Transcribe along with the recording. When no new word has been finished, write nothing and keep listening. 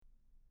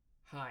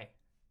Hi,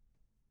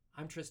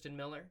 I'm Tristan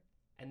Miller,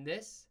 and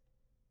this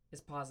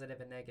is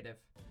Positive and Negative,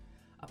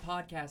 a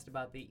podcast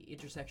about the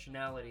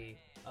intersectionality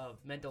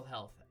of mental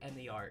health and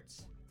the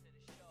arts.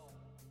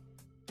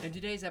 In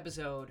today's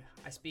episode,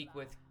 I speak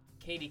with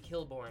Katie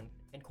Kilborn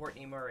and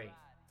Courtney Murray.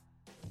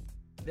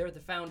 They're the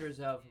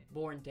founders of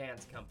Born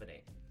Dance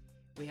Company.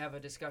 We have a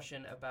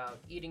discussion about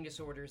eating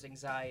disorders,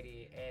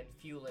 anxiety, and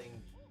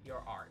fueling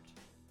your art.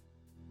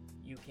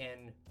 You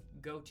can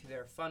go to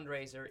their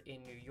fundraiser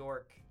in New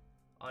York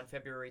on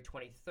February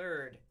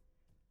 23rd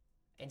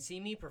and see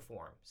me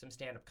perform some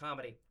stand-up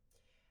comedy.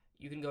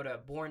 You can go to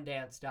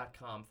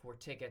borndance.com for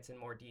tickets and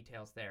more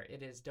details there.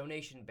 It is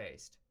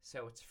donation-based,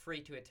 so it's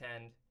free to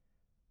attend,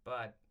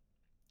 but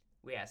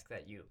we ask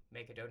that you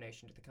make a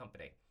donation to the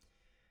company.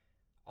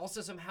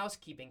 Also, some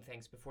housekeeping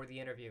things before the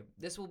interview.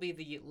 This will be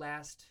the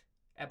last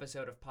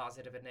episode of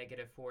Positive and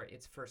Negative for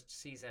its first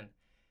season.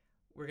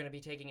 We're going to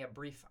be taking a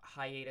brief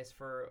hiatus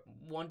for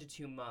 1 to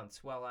 2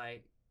 months while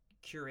I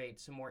curate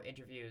some more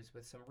interviews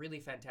with some really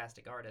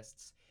fantastic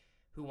artists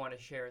who want to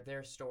share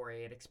their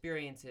story and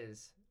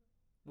experiences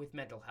with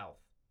mental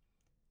health.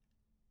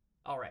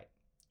 All right,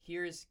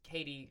 here's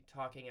Katie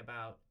talking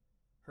about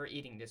her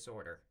eating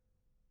disorder.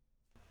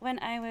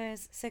 When I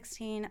was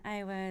 16,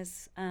 I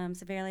was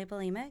severely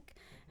bulimic.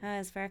 I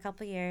was for a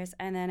couple years,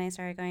 and then I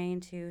started going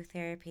to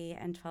therapy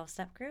and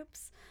 12-step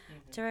groups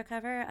to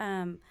recover.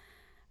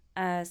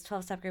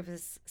 12-step group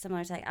is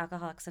similar to like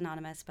Alcoholics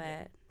Anonymous,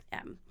 but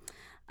yeah.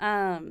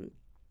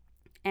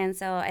 And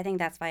so I think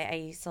that's why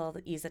I still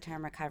use the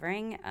term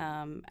recovering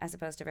as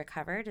opposed to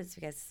recovered, is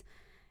because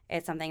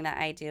it's something that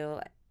I do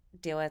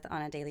deal with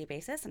on a daily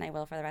basis, and I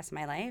will for the rest of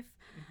my life.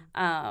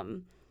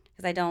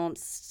 Because I don't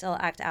still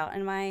act out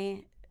in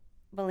my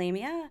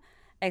bulimia,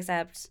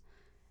 except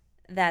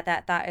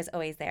that thought is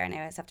always there, and I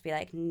always have to be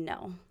like,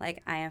 no,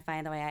 like I am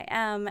fine the way I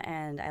am,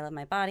 and I love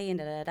my body, and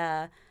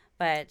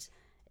but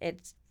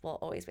it will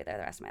always be there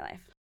the rest of my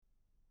life.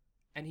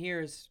 And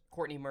here's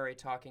Courtney Murray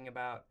talking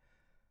about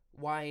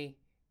why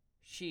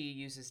she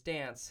uses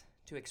dance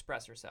to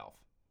express herself.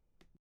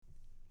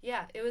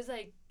 Yeah, it was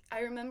like, I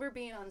remember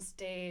being on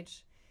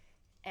stage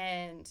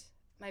and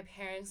my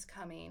parents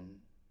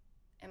coming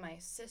and my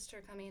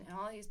sister coming, and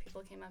all these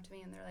people came up to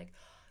me and they're like,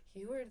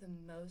 you were the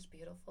most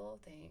beautiful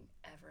thing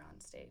ever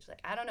on stage.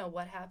 Like, I don't know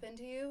what happened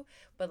to you,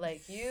 but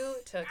like you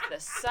took the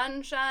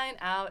sunshine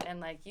out and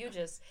like you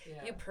just,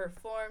 you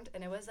performed,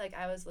 and it was like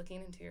I was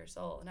looking into your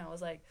soul, and I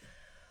was like,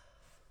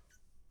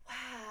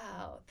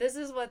 wow, this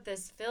is what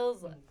this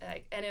feels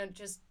like. And it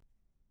just...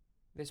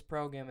 This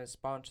program is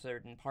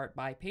sponsored in part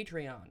by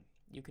Patreon.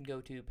 You can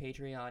go to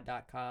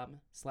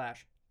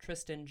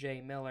patreon.com/Tristan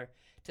J. Miller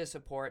to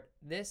support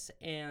this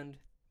and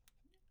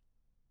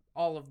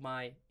all of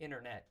my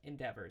internet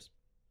endeavors.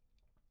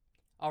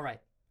 All right,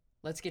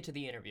 let's get to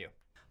the interview.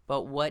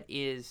 But what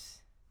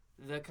is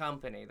the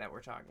company that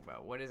we're talking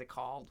about? What is it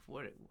called?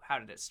 How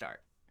did it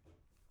start?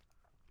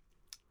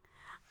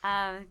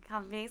 The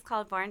company is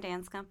called Born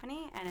Dance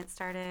Company, and it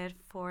started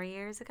 4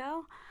 years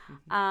ago.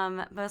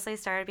 Mostly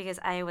started because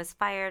I was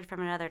fired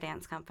from another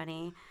dance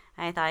company,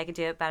 and I thought I could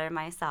do it better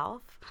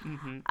myself.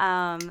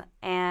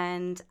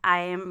 And I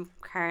am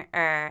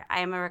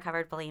a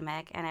recovered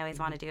bulimic, and I always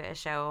wanted to do a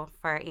show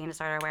for eating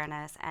disorder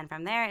awareness. And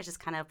from there, it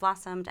just kind of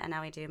blossomed, and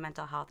now we do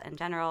mental health in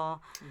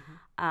general.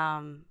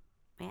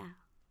 Yeah.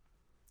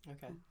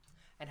 Okay.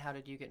 And how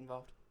did you get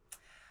involved?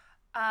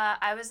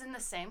 I was in the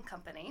same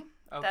company.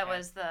 Okay. That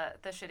was the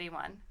shitty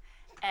one.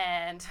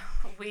 And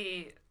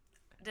we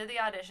did the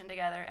audition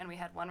together, and we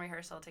had one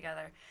rehearsal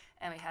together,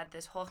 and we had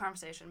this whole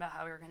conversation about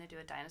how we were going to do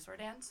a dinosaur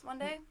dance one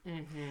day.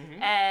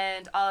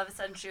 And all of a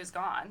sudden she was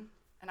gone.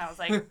 And I was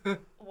like,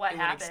 what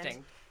happened?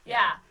 Extinct.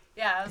 Yeah.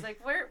 I was like,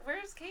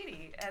 where's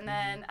Katie? And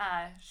then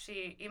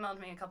she emailed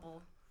me a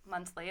couple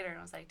months later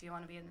and was like, do you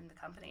want to be in the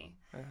company?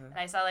 And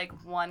I saw like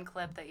one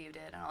clip that you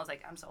did, and I was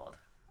like, I'm sold.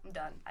 I'm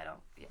done.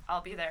 I'll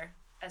be there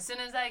as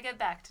soon as I get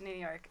back to New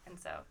York. And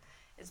so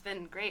it's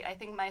been great. I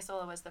think My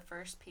Solo was the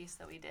first piece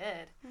that we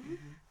did. And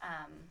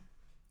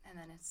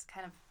then it's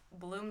kind of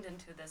bloomed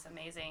into this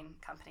amazing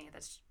company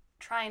that's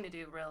trying to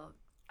do real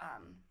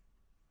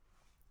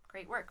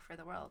great work for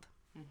the world.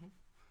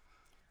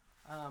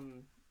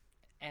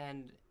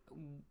 And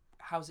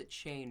how's it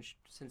changed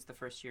since the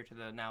first year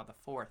to now the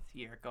fourth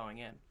year going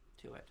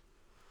into it?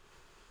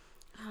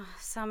 Oh,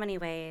 so many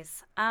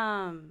ways.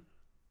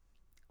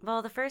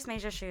 Well, the first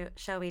major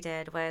show we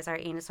did was our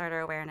eating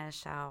disorder awareness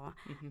show.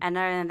 And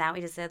other than that,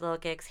 we just did little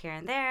gigs here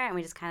and there, and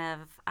we just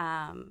kind of,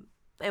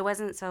 it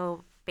wasn't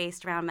so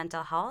based around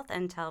mental health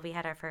until we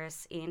had our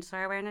first eating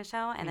disorder awareness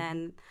show. And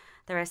then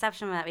the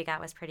reception that we got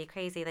was pretty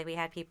crazy. Like, we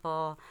had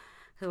people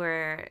who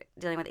were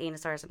dealing with eating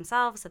disorders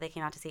themselves, so they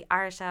came out to see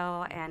our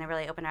show, and it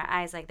really opened our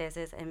eyes. Like, this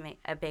is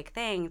a big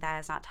thing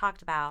that is not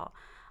talked about.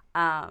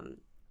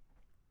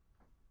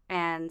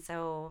 And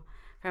so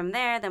from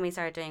there, then we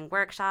started doing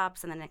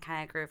workshops, and then it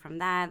kind of grew from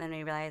that. Then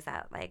we realized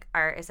that like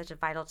art is such a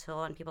vital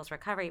tool in people's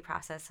recovery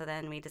process. So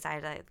then we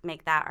decided to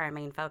make that our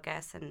main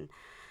focus. And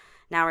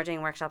now we're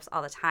doing workshops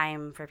all the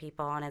time for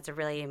people, and it's a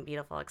really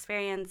beautiful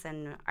experience.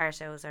 And our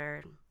shows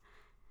are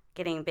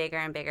getting bigger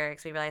and bigger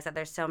because we realized that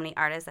there's so many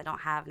artists that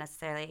don't have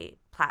necessarily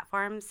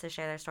platforms to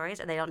share their stories,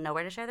 or they don't know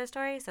where to share their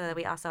stories, so that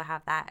we also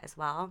have that as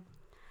well.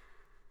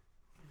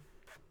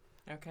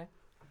 Okay.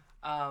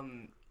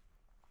 And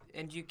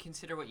do you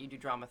consider what you do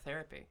drama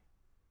therapy?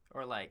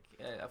 Or like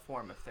a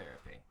form of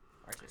therapy?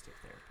 Artistic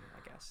therapy,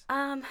 I guess.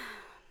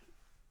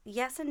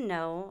 Yes and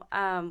no.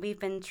 We've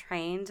been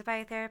trained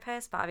by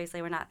therapists, but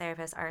obviously we're not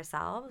therapists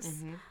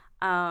ourselves.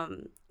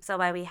 So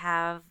while we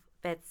have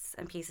bits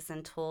and pieces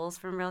and tools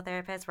from real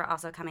therapists, we're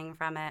also coming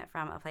from it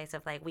from a place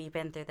of like, we've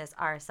been through this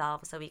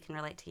ourselves, so we can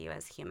relate to you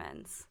as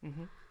humans.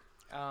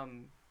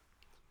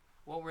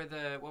 What was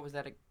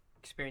that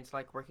experience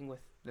like working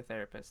with the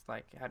therapist?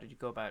 Like, how did you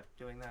go about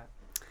doing that?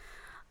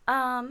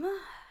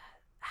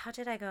 How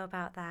did I go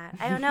about that?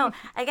 I don't know.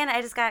 Again,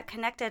 I just got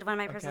connected when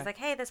my person was like,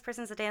 hey, this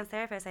person's a dance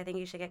therapist. I think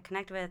you should get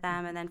connected with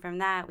them. And then from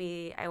that,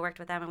 I worked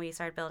with them and we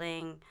started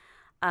building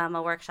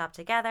a workshop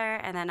together.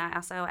 And then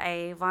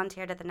I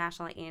volunteered at the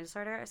National Eating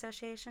Disorder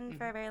Association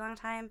for a very long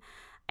time.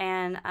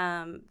 And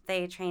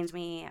they trained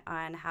me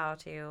on how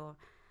to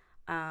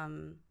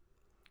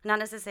not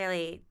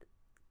necessarily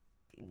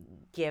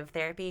give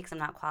therapy because I'm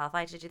not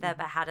qualified to do that,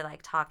 but how to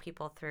like talk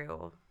people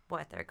through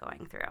what they're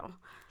going through.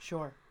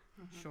 Sure.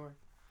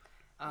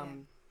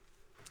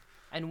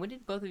 And when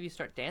did both of you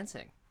start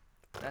dancing?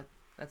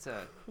 That's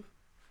a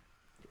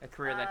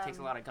career that takes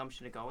a lot of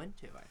gumption to go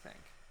into, I think.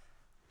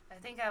 I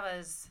think I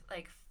was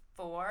like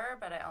 4,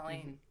 but I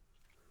only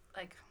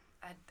like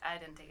I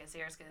didn't take it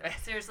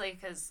seriously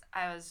because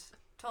I was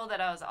told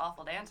that I was an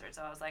awful dancer.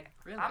 So I was like,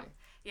 really?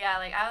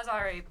 Like I was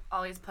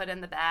always put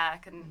in the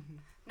back, and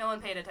no one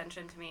paid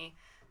attention to me.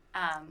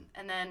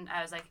 And then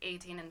I was like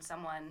 18, and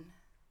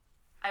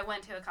I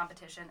went to a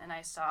competition and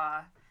I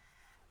saw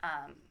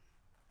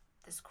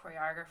this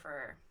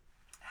choreographer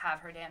have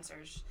her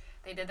dancers.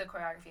 They did the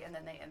choreography and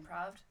then they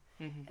improv'd,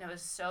 and it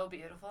was so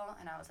beautiful.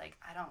 And I was like,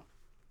 I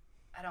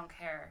don't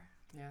care.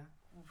 Yeah.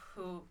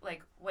 Who,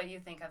 like, what you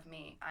think of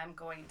me, I'm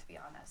going to be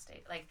on that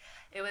stage. Like,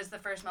 it was the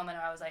first moment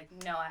where I was like,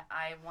 no,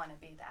 I want to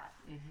be that.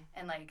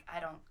 And like,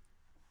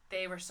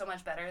 they were so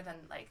much better than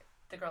like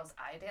the girls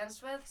I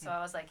danced with. So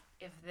I was like,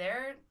 if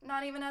they're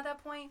not even at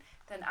that point,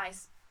 then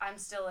I'm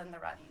still in the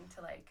running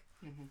to like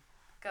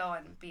go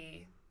and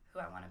be who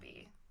I want to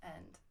be.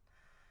 And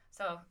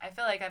so I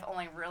feel like I've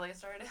only really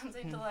started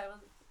dancing till I was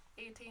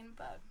 18,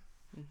 but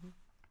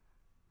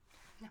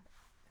no.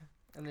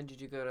 And then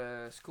did you go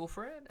to school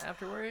for it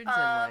afterwards?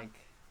 And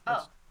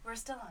like, we're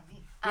still on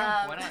me.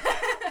 Yeah, why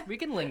not? We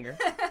can linger.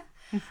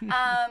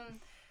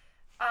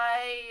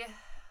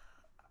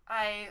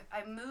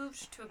 I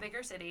moved to a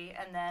bigger city,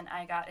 and then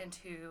I got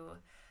into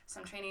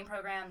some training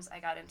programs. I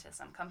got into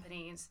some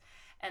companies,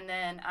 and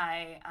then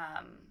I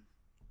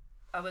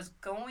was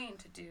going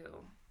to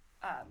do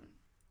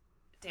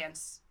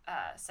dance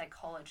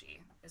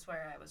psychology is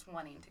where I was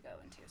wanting to go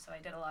into. So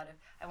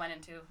I went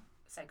into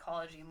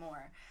psychology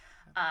more.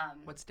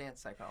 What's dance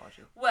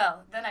psychology?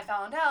 Well, then I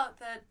found out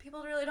that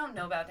people really don't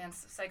know about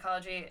dance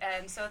psychology,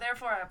 and so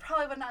therefore I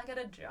probably would not get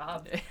a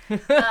job.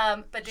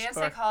 But dance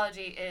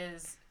psychology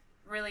is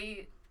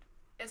really,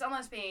 it's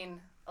almost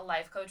being a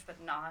life coach,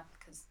 but not,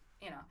 because,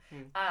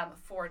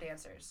 for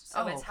dancers.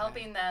 So it's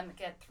helping them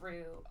get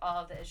through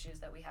all of the issues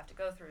that we have to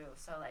go through.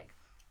 So like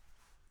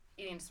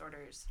eating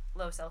disorders,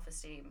 low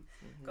self-esteem,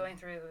 going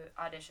through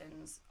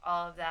auditions,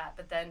 all of that,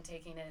 but then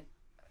taking it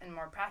in a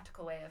more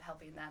practical way of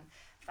helping them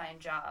find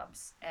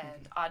jobs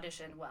and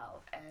audition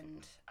well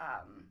and,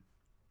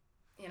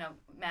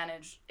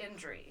 manage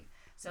injury.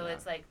 So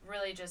it's like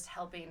really just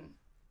helping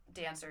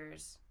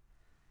dancers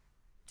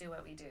do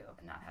what we do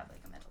and not have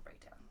like a mental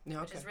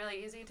breakdown, which is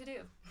really easy to do.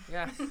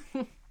 Yeah.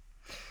 I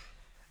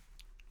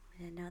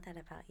didn't know that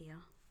about you.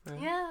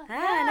 Yeah.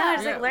 I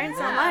just like learned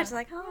so much.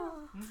 Like,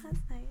 oh,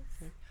 that's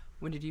nice.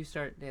 When did you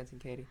start dancing,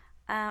 Katie?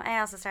 I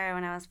also started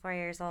when I was 4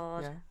 years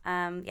old.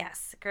 Yeah.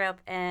 Yes, grew up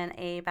in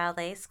a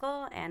ballet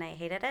school, and I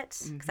hated it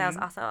because I was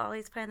also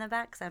always put in the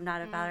back because I'm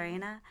not a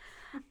ballerina.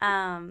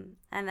 And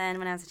then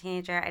when I was a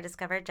teenager, I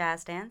discovered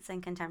jazz dance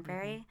and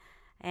contemporary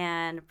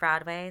and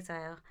Broadway. So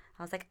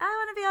I was like, I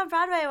want to be on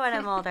Broadway when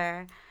I'm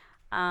older.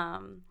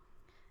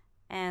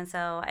 And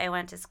so I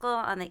went to school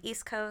on the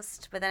East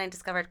Coast, but then I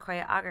discovered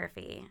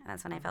choreography. And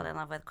that's when I fell in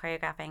love with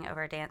choreographing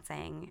over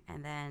dancing.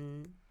 And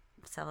then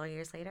several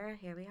years later,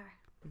 here we are.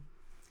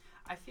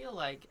 I feel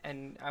like,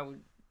 and I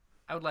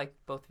would like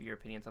both of your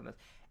opinions on this.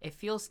 It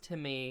feels to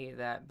me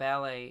that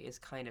ballet is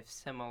kind of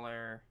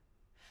similar.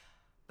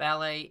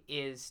 Ballet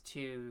is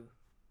to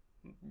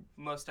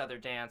most other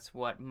dance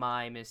what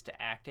mime is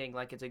to acting.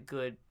 Like, it's a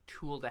good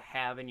tool to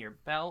have in your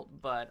belt,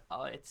 but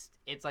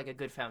it's like a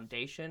good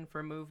foundation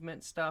for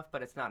movement stuff,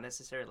 but it's not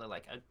necessarily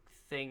like a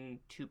thing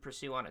to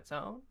pursue on its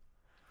own.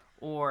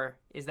 Or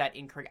is that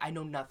incorrect? I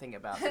know nothing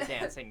about the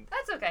dancing.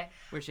 That's okay.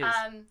 Which is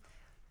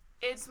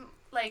it's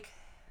like,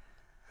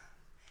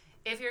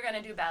 if you're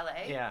gonna do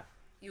ballet,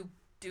 you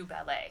do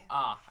ballet.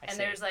 I see.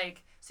 There's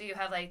like, so you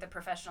have like the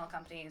professional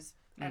companies,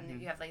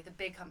 and you have like the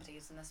big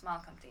companies and the small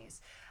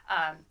companies,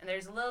 and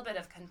there's a little bit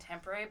of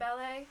contemporary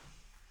ballet,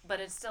 but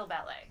it's still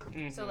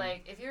ballet. So,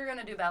 like, if you're going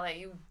to do ballet,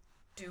 you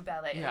do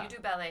ballet. Yeah. And you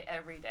do ballet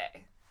every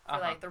day for,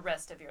 like, the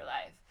rest of your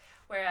life.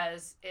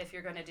 Whereas if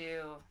you're going to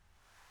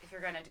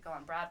go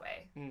on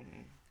Broadway,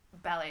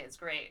 ballet is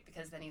great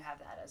because then you have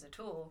that as a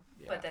tool,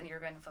 but then you're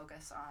going to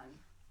focus on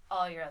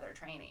all your other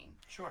training.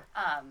 Sure.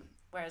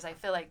 Whereas I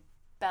feel like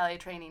ballet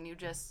training, you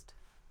just,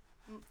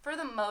 for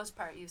the most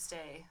part, you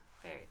stay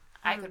very...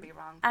 I could be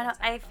wrong.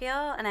 I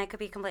feel, and I could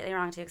be completely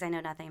wrong too because I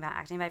know nothing about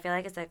acting, but I feel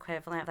like it's the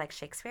equivalent of like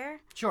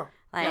Shakespeare. Sure.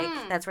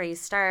 Like that's where you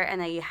start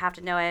and then you have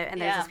to know it, and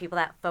there's just people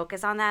that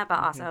focus on that, but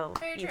also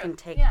Very you true. can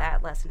take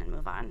that lesson and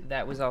move on.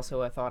 That was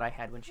also a thought I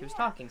had when she was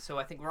talking, so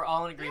I think we're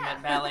all in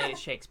agreement. Ballet is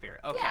Shakespeare.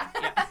 Okay.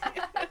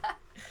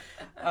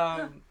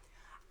 Yeah.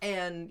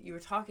 And you were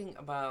talking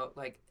about,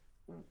 like,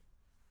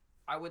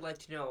 I would like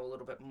to know a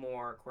little bit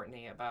more,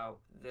 Courtney, about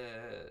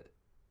the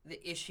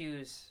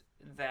issues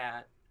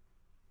that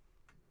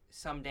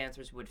some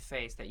dancers would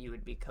face that you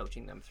would be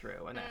coaching them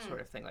through and that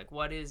sort of thing. Like,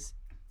 what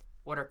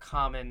are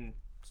common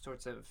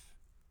sorts of,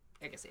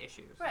 I guess,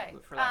 issues,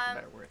 for lack of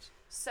better words?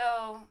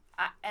 So,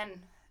 and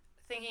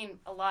thinking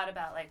a lot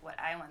about, like, what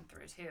I went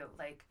through, too.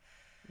 Like,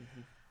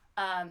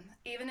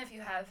 even if you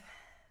have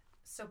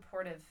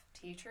supportive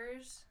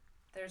teachers,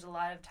 there's a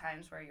lot of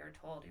times where you're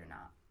told you're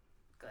not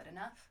good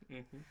enough.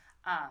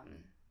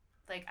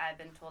 Like, I've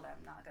been told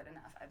I'm not good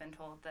enough. I've been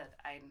told that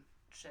I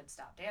should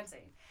stop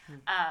dancing.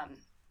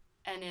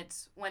 And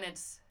when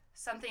it's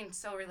something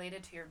so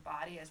related to your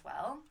body as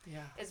well,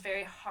 it's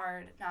very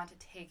hard not to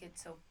take it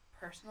so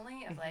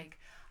personally of like,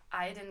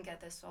 I didn't get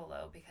this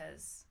solo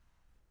because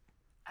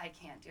I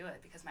can't do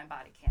it, because my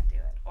body can't do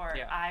it. Or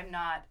I'm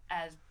not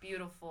as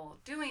beautiful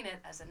doing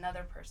it as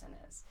another person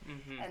is.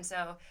 And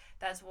so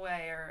that's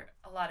where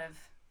a lot of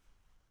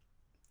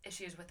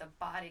issues with the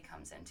body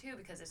comes in too,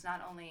 because it's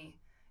not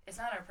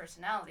our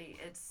personality,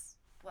 it's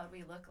what we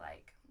look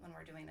like when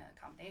we're doing a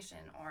combination,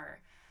 or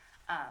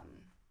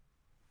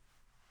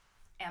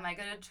am I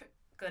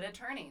good at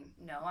turning?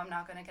 No, I'm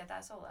not going to get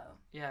that solo.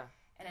 Yeah.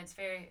 And it's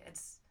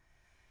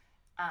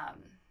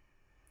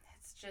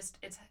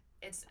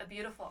a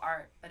beautiful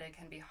art, but it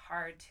can be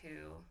hard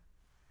to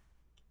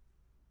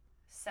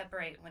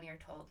separate when you're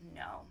told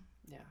no.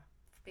 Yeah.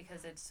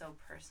 Because it's so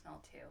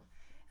personal too.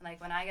 And like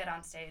when I get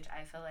on stage,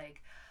 I feel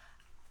like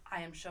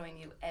I am showing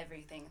you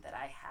everything that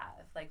I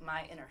have. Like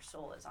my inner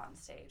soul is on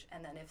stage.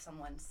 And then if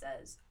someone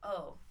says,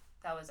 "Oh,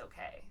 that was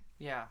okay."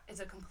 Yeah. It's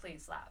a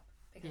complete slap,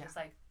 because it's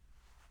like,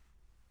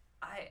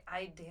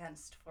 I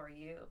danced for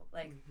you.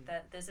 Like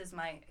that, this is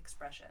my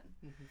expression.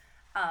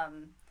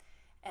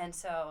 And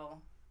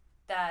so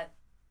that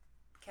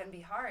can be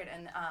hard.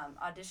 And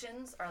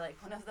auditions are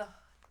like one of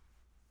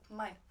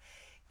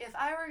if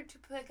I were to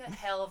pick a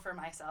hell for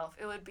myself,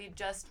 it would be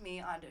just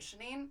me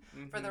auditioning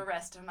for the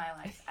rest of my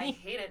life. I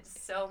hate it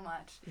so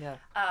much. Yeah.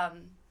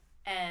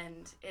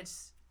 And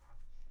it's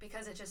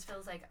because it just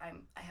feels like I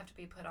have to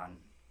be put on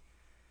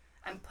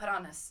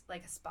a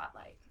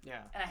spotlight.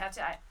 Yeah. And I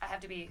have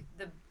to be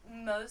the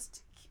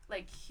most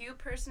like cute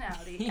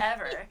personality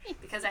ever,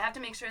 because I have to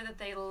make sure that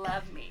they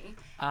love me,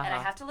 and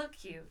I have to look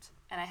cute,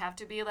 and I have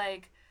to be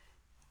like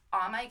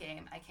on my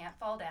game. I can't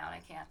fall down. I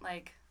can't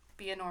like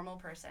be a normal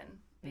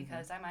person,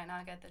 because I might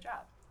not get the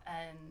job.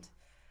 And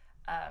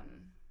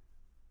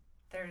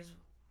there's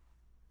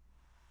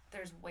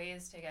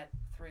ways to get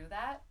through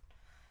that,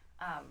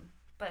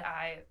 but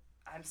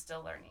I'm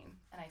still learning,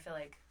 and I feel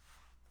like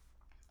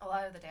a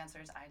lot of the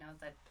dancers I know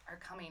that are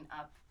coming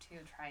up to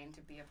trying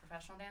to be a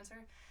professional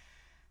dancer,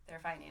 they're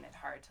finding it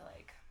hard to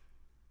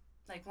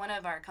like one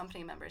of our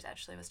company members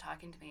actually was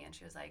talking to me, and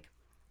she was like,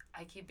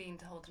 I keep being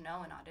told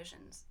no in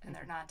auditions, and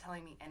they're not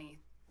telling me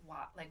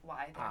why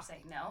they're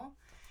saying no,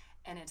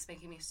 and it's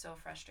making me so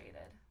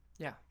frustrated.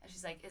 Yeah. And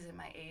she's like, is it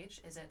my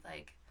age? Is it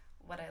like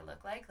what I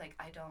look like? Like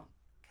I don't,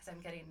 because I'm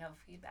getting no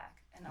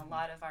feedback, and a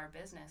lot of our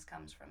business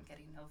comes from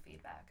getting no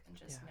feedback and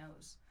just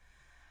no's.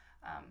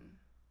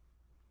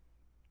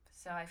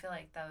 So I feel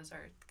like those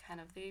are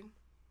kind of the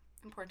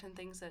important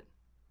things that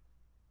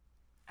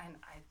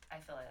I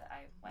feel that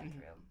I went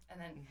through. And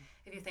then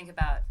if you think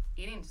about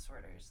eating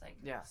disorders, like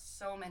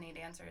so many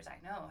dancers I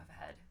know have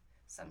had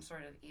some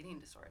sort of eating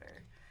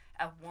disorder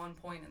at one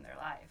point in their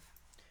life.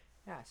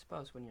 Yeah, I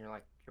suppose when you're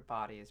like, your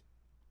body is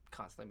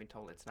constantly being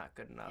told it's not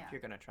good enough,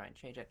 you're going to try and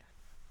change it.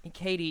 And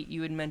Katie,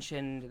 you had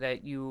mentioned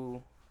that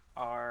you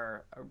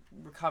are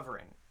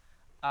recovering.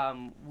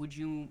 Would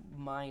you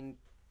mind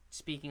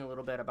speaking a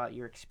little bit about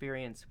your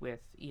experience with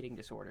eating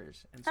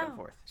disorders and so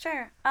forth?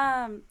 Sure.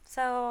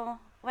 So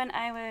when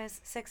I was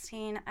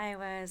 16, I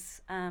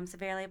was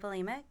severely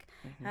bulimic.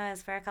 I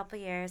was for a couple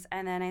of years,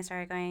 and then I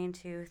started going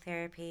to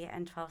therapy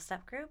and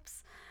 12-step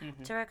groups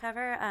to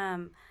recover.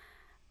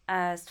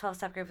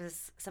 12-step group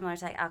is similar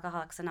to like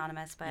Alcoholics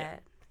Anonymous,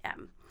 but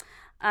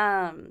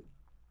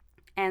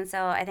and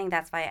so I think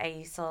that's why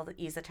I still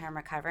use the term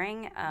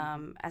recovering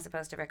as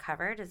opposed to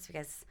recovered, is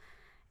because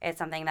it's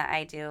something that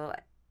I do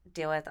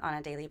deal with on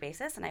a daily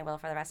basis, and I will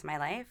for the rest of my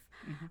life,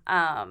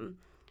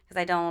 because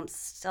I don't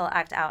still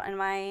act out in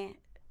my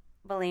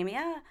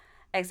bulimia,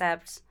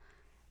 except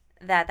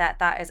that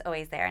thought is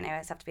always there, and I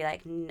always have to be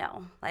like,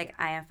 no, like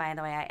I am fine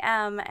the way I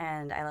am,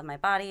 and I love my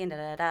body, and da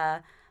da da.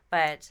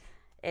 But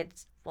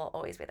it will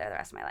always be there the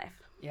rest of my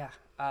life. Yeah,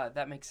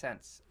 that makes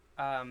sense.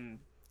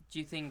 Do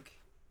you think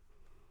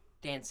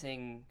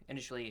dancing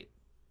initially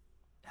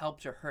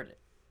helped or hurt it?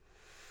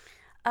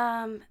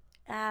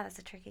 That's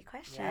a tricky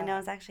question. Yeah. No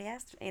one's actually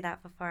asked me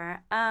that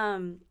before.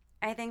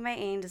 I think my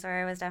eating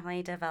disorder was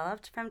definitely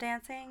developed from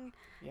dancing,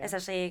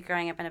 especially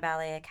growing up in a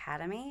ballet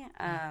academy,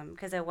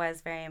 because it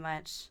was very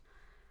much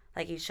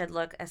like you should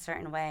look a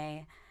certain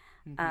way.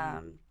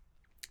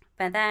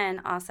 But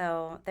then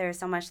also there's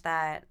so much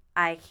that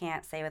I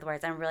can't say with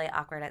words. I'm really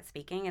awkward at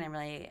speaking, and I'm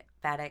really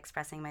bad at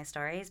expressing my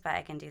stories, but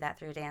I can do that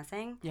through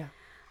dancing. Yeah.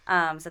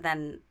 So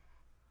then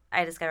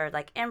I discovered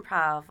like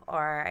improv,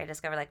 or I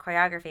discovered like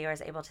choreography, where I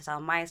was able to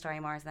tell my story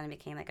more, so then it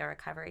became like a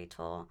recovery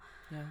tool.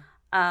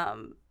 Yeah.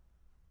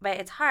 But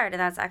it's hard, and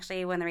that's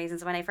actually one of the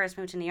reasons when I first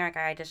moved to New York,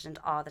 I auditioned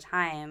all the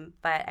time.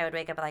 But I would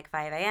wake up at like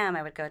 5 a.m.,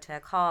 I would go to a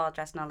call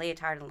dressed in a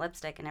leotard and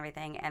lipstick and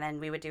everything, and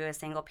then we would do a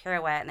single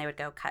pirouette, and they would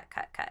go cut,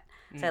 cut, cut.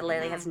 So it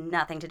literally has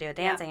nothing to do with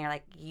dancing. You're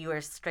like, you are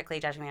strictly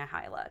judging me on how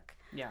I look.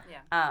 Yeah.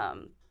 I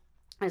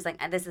was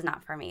like, this is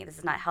not for me. This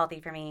is not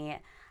healthy for me.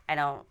 I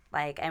don't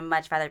like, I'd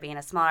much rather be in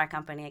a smaller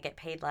company and get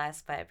paid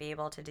less, but be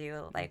able to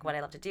do like what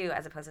I love to do,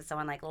 as opposed to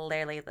someone like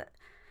literally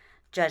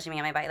judging me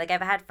on my body. Like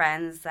I've had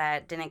friends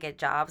that didn't get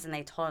jobs, and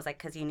they told us like,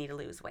 because you need to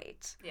lose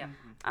weight. Yeah.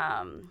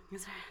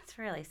 It's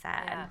really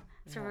sad. Yeah.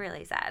 It's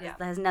really sad. Yeah.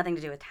 It has nothing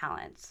to do with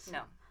talent.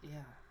 No.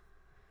 Yeah.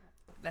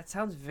 That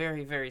sounds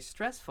very, very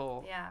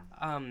stressful. Yeah.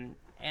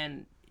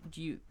 And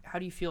how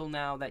do you feel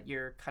now that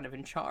you're kind of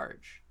in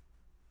charge?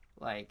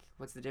 Like,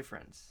 what's the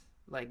difference?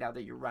 Like now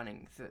that you're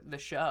running the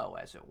show,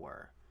 as it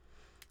were.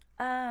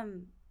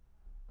 Well,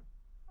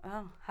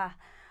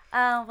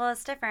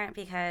 it's different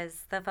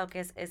because the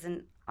focus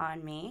isn't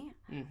on me.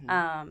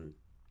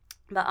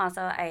 But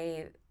also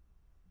I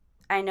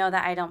know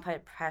that I don't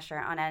put pressure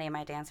on any of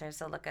my dancers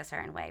to look a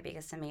certain way,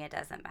 because to me it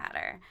doesn't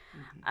matter.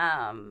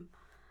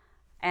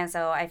 And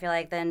so I feel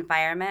like the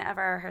environment of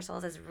our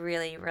rehearsals is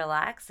really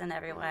relaxed, and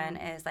everyone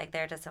is like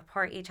there to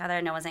support each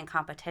other. No one's in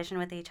competition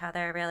with each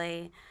other,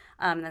 really.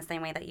 In the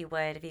same way that you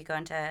would if you go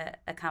into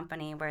a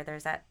company where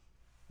there's that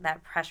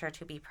pressure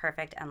to be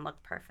perfect and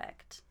look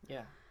perfect.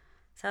 Yeah.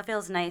 So it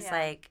feels nice,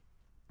 like,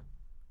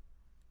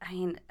 I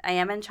mean, I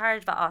am in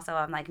charge, but also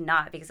I'm like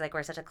not, because like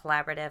we're such a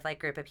collaborative like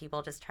group of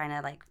people just trying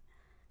to like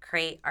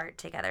create art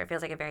together. It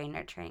feels like a very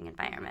nurturing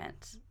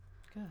environment.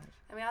 Good.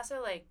 And we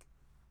also like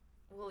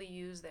will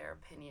use their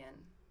opinion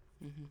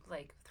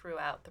like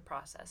throughout the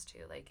process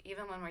too. Like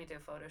even when we do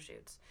photo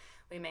shoots,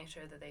 we make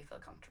sure that they feel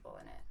comfortable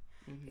in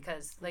it,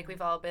 because like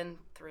we've all been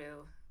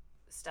through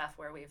stuff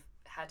where we've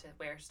had to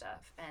wear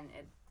stuff, and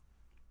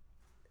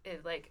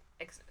it like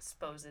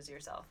exposes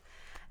yourself,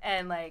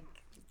 and like,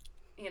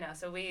 you know,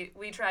 so we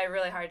try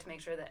really hard to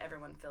make sure that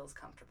everyone feels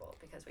comfortable,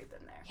 because we've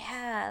been there.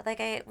 Yeah, like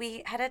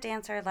we had a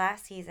dancer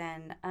last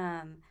season,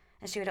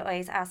 and she would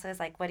always ask us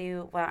like, what do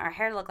you want our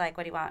hair to look like?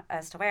 What do you want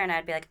us to wear? And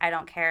I'd be like, I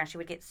don't care, and she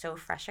would get so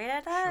frustrated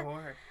at that.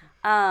 Sure.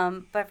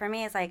 But for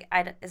me, it's like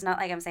it's not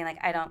like I'm saying like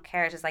I don't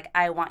care. It's just like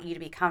I want you to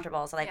be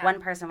comfortable. So like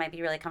one person might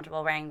be really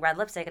comfortable wearing red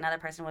lipstick, another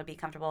person would be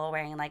comfortable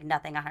wearing like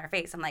nothing on her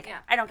face. I'm like,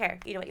 I don't care.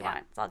 You do what you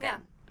want. It's all good.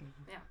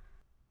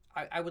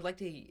 I would like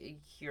to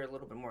hear a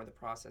little bit more of the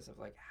process of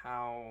like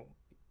how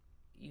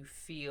you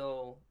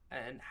feel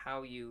and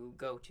how you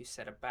go to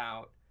set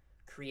about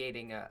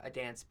creating a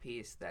dance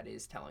piece that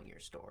is telling your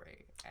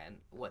story, and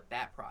what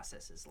that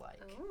process is like.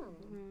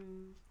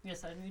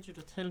 Yes, I need you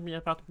to tell me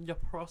about your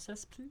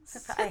process,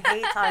 please. I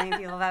hate telling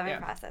people about my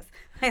process.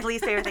 My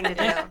least favorite thing to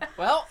do.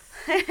 Well,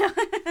 you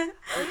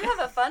have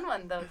a fun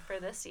one though for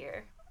this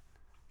year.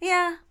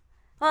 Yeah.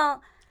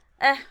 Well,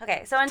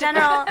 okay. So in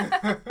general,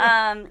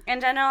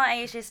 I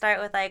usually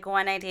start with like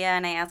one idea,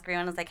 and I ask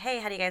everyone, I was like,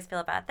 hey, how do you guys feel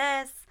about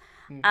this?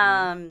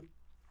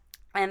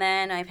 And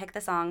then I pick the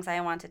songs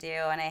I want to do,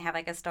 and I have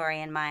like a story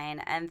in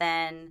mind. And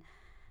then,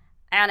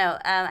 I don't know,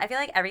 I feel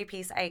like every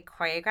piece I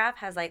choreograph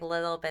has like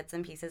little bits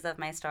and pieces of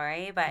my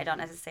story, but I don't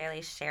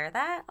necessarily share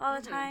that all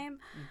the time.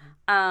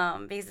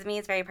 Because to me,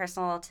 it's very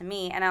personal to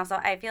me. And also,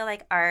 I feel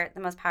like art,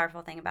 the most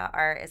powerful thing about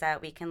art is that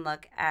we can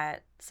look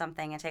at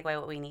something and take away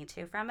what we need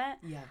to from it.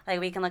 Yeah. Like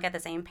we can look at the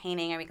same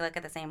painting, or we can look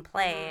at the same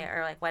play,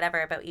 or like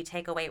whatever, but you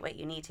take away what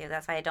you need to.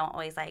 That's why I don't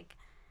always like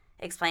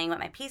explaining what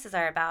my pieces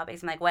are about,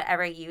 because I'm like,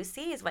 whatever you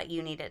see is what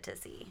you needed to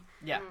see.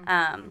 Yeah.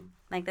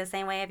 Like the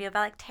same way I view about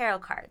like tarot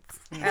cards,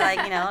 or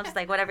like, you know, just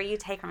like whatever you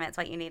take from it is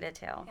what you needed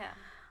to.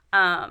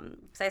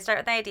 So I start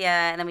with the idea,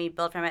 and then we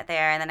build from it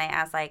there, and then I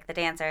ask like the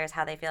dancers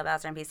how they feel about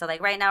a certain piece. So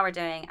like right now we're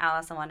doing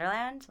Alice in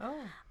Wonderland.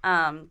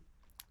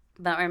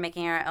 But we're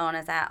making our own,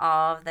 is that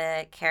all of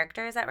the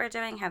characters that we're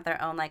doing have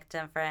their own like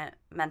different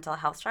mental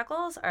health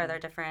struggles, or their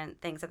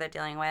different things that they're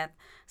dealing with.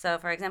 So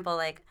for example,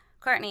 like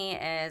Courtney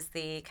is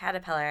the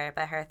caterpillar,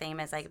 but her theme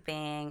is like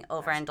being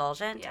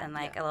overindulgent and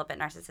like a little bit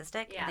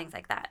narcissistic and things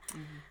like that.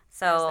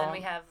 So then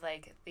we have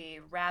like the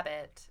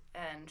rabbit,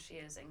 and she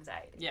has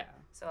anxiety. Yeah.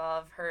 So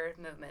all of her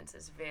movements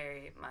is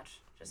very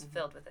much just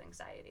filled with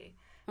anxiety.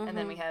 and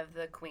then we have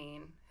the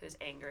queen, who's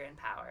anger and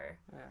power.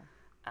 Yeah.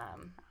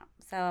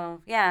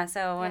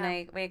 So when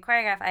we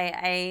choreograph,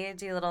 I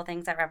do little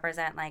things that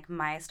represent like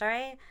my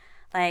story.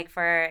 Like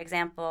for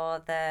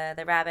example,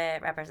 the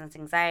rabbit represents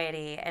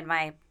anxiety, and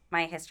my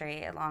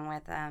history, along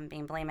with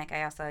being bulimic.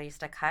 I also used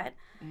to cut,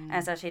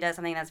 and so she does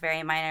something that's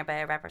very minor, but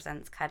it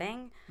represents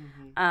cutting.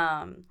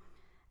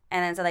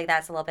 And then so like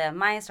that's a little bit of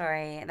my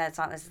story. That's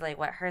not necessarily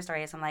what her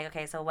story is. I'm like,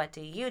 okay, so what do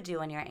you do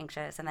when you're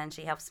anxious? And then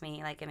she helps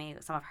me, like, give me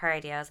some of her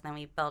ideas, and then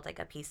we build like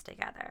a piece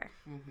together.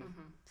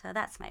 So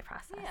that's my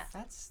process. Yeah.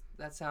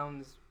 That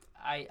sounds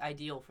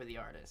ideal for the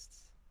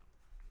artists.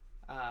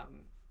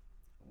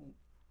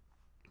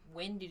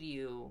 When did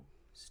you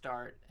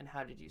start, and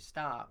how did you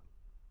stop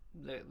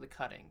the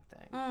cutting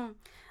thing?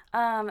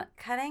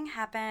 Cutting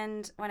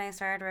happened when I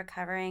started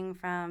recovering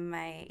from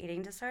my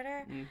eating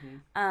disorder.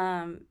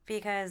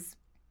 Because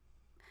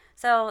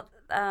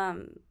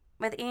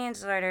with eating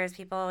disorders,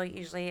 people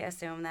usually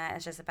assume that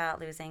it's just about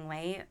losing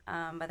weight,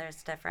 but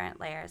there's different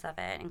layers of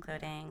it,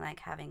 including like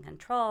having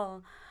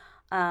control.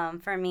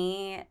 For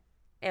me,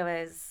 it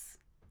was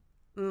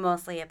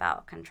mostly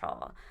about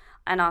control.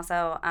 And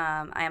also,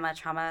 I am a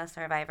trauma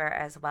survivor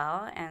as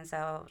well. And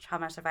so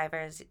trauma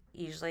survivors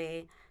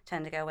usually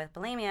tend to go with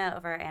bulimia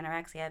over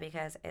anorexia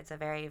because it's a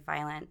very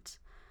violent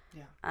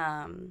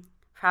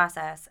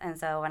process. And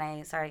so when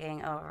I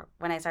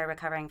started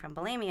recovering from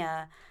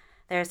bulimia,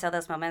 there are still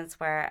those moments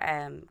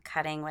where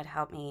cutting would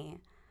help me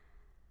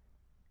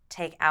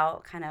take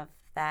out kind of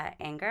that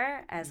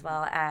anger, as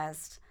well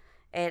as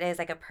it is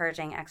like a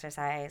purging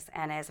exercise,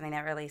 and it's something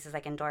that releases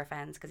like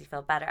endorphins because you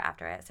feel better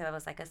after it. So it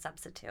was like a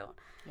substitute.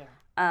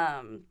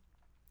 And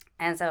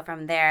so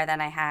from there, then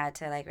I had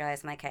to like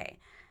realize, I'm like, hey,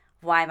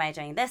 why am I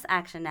doing this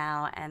action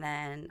now? And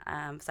then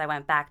so I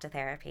went back to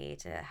therapy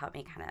to help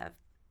me kind of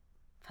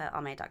put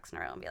all my ducks in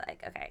a row and be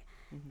like, okay,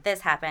 this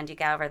happened, you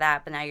get over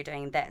that, but now you're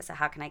doing this. So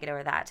how can I get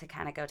over that to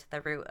kind of go to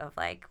the root of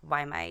like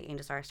why my eating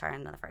disorder started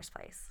in the first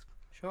place?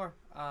 Sure.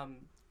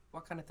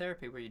 What kind of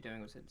therapy were you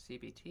doing? Was it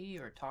CBT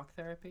or talk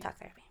therapy? Talk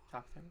therapy.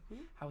 Talk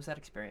therapy. How was that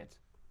experience?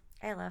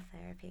 I love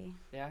therapy.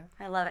 Yeah?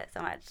 I love it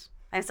so much.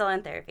 I'm still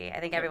in therapy.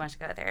 I think everyone should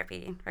go to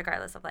therapy,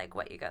 regardless of like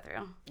what you go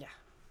through. Yeah.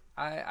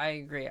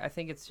 I agree. I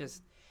think it's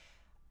just,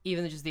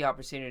 even just the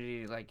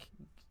opportunity like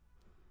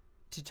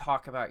to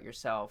talk about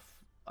yourself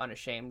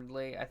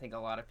unashamedly. I think a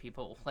lot of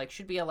people like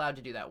should be allowed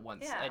to do that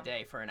once a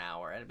day for an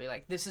hour and be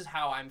like, this is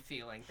how I'm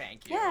feeling,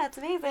 thank you. Yeah, it's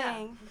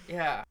amazing.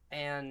 Yeah.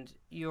 And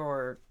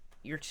your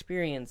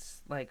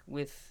experience like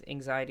with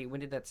anxiety,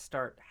 when did that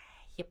start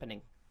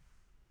happening?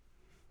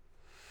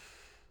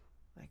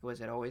 Like,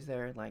 was it always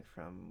there, like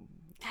from...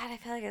 God, I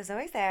feel like it was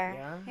always there.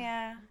 Yeah?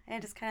 Yeah.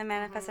 It just kind of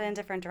manifested in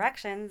different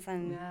directions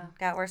and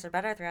got worse or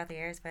better throughout the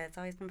years, but it's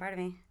always been part of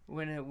me.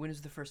 When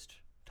is the first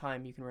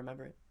time you can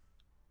remember it?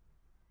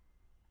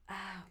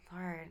 Oh,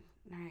 Lord.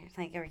 All right, I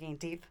think we're getting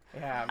deep.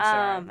 Yeah, I'm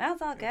sorry. That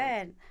was all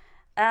good.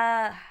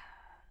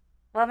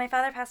 Well, my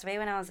father passed away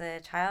when I was a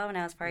child, when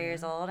I was 4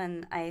 years old,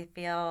 and I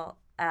feel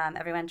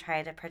everyone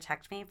tried to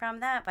protect me from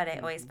that, but I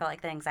always felt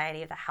like the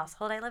anxiety of the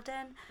household I lived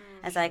in.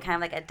 And so I kind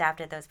of like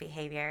adapted those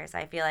behaviors.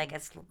 I feel like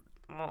it's,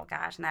 oh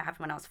gosh, and that happened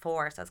when I was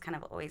 4, so it's kind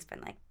of always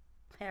been like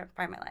part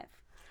of my life.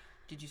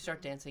 Did you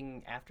start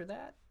dancing after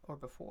that or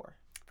before?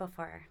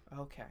 Before.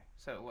 Okay.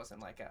 So it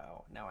wasn't like,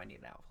 oh, now I need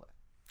an outlet.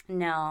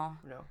 No.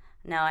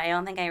 No, I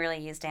don't think I really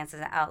used dance as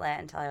an outlet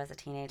until I was a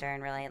teenager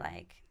and really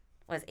like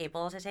was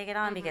able to take it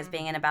on because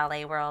being in a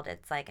ballet world,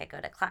 it's like I go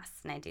to class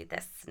and I do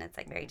this and it's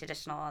like very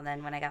traditional. And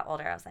then when I got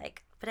older, I was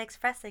like, but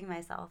expressing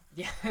myself.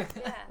 Yeah.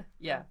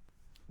 Yeah.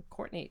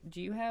 Courtney,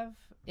 do you have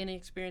any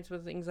experience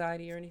with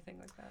anxiety or anything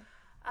like that?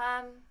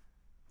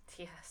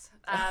 Yes.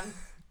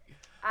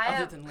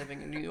 Other than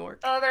living in New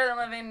York? Other than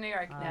living in New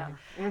York, no.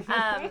 When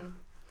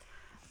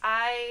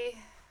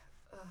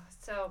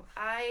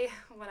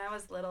I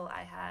was little,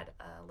 I had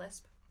a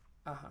lisp.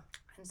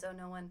 And so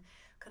no one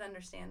could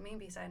understand me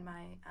beside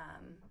my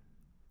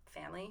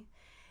family.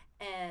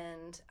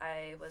 And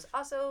I was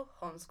also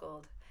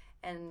homeschooled.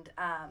 And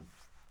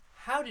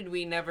how did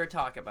we never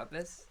talk about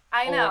this?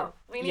 I know.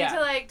 We need to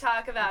like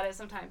talk about it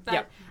sometime.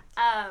 But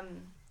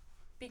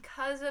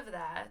because of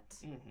that,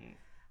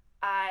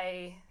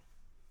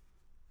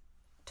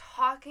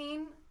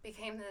 talking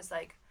became this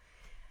like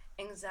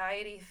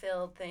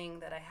anxiety-filled thing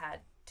that I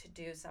had to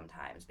do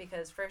sometimes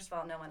because first of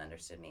all, no one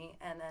understood me,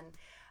 and then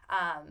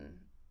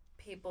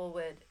people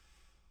would.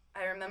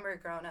 I remember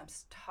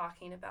grown-ups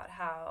talking about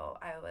how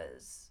I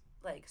was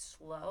like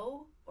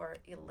slow or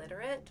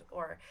illiterate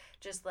or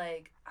just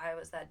like I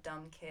was that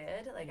dumb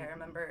kid. Like I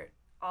remember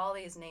all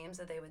these names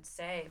that they would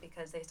say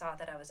because they saw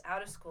that I was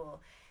out of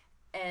school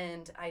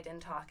and I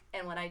didn't talk.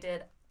 And when I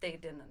did, they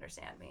didn't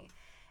understand me.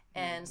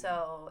 And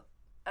so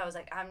I was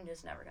like, I'm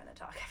just never going to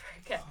talk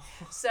ever again.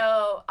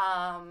 So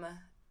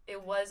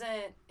it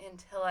wasn't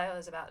until I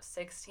was about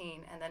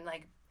 16 and then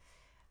like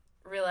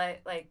realize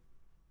like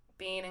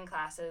being in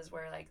classes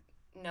where like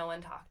no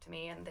one talked to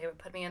me and they would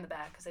put me in the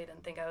back because they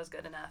didn't think I was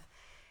good enough.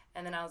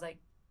 And then I was like,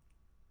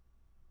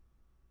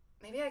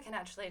 maybe I can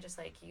actually just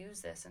like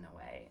use this in a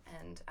way.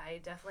 And I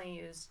definitely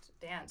used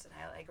dance, and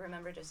I like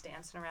remember just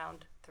dancing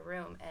around the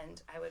room,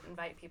 and I would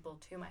invite people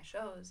to my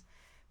shows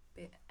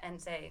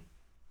and say,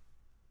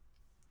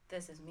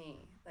 this is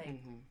me.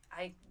 Like,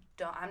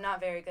 I'm not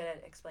very good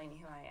at explaining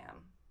who I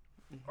am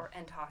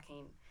and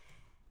talking.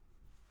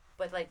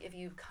 But like, if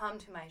you come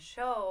to my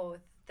show,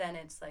 then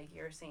it's like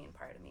you're seeing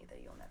part of me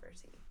that you'll never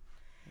see.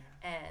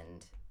 Yeah.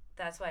 And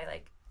that's why,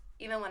 like,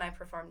 even when I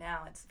perform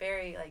now, it's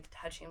very like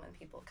touching when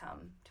people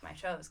come to my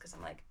shows, because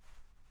I'm like,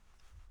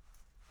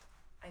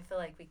 I feel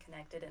like we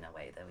connected in a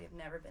way that we've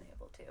never been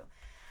able to.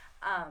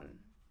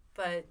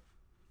 But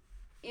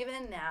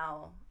even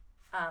now,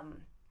 I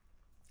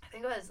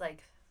think it was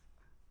like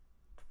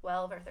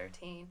 12 or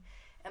 13,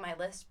 and my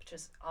lisp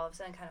just all of a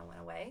sudden kind of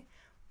went away.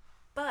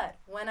 But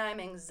when I'm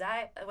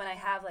when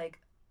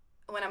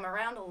I'm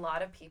around a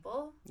lot of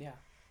people,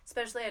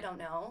 especially I don't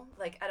know,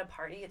 like at a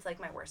party, it's like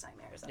my worst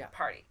nightmares at a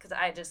party, because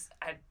I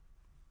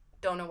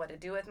don't know what to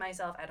do with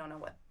myself. I don't know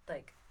what,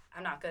 like,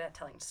 I'm not good at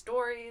telling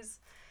stories,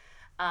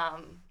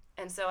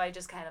 and so I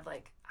just kind of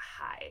like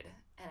hide,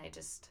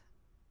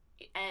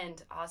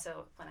 and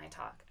also when I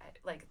talk,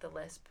 like the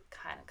lisp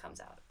kind of comes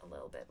out a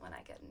little bit when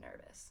I get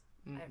nervous.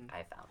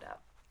 I found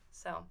out,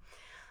 so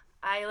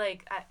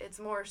it's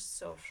more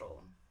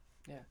social.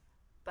 Yeah.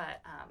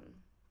 But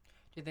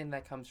do you think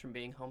that comes from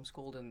being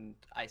homeschooled and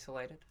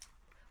isolated?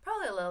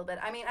 Probably a little bit.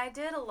 I mean, I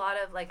did a lot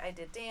of, like, I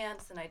did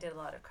dance and I did a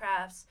lot of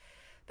crafts,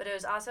 but it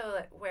was also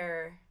like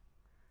where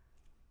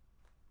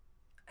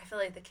I feel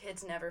like the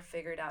kids never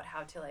figured out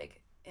how to,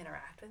 like,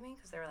 interact with me,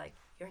 because they were like,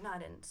 you're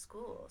not in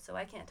school, so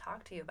I can't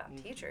talk to you about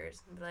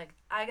teachers. And be like,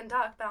 I can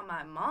talk about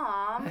my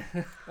mom.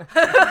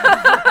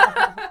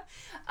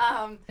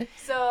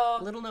 So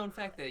little known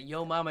fact that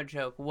Yo Mama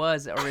joke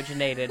was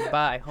originated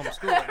by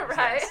homeschoolers.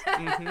 Right?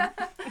 Yes.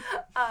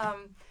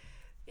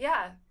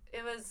 Yeah,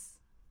 it was.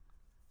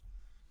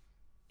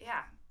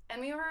 Yeah, and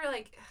we were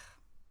like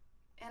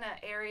in an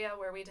area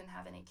where we didn't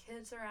have any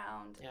kids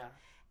around. Yeah.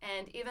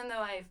 And even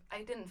though I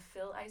didn't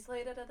feel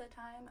isolated at the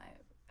time, I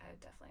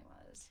definitely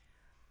was.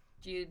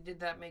 Did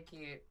that make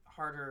it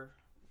harder?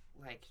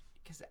 Like,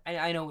 because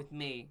I know with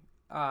me,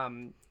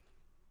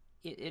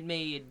 it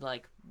made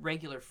like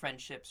regular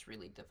friendships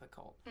really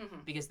difficult,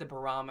 because the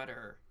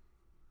barometer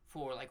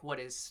for like what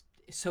is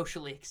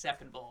socially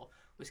acceptable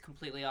was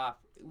completely off.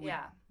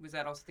 Was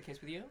that also the case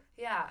with you?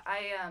 Yeah,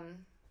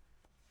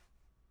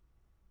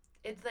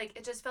 it's like,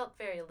 it just felt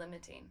very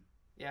limiting.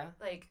 Yeah.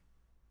 Like,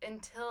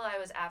 until I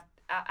was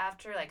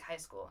after like high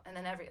school, and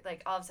then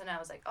all of a sudden I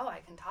was like, oh, I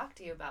can talk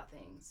to you about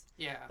things.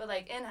 Yeah. But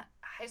like in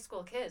high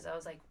school kids, I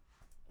was like,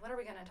 what are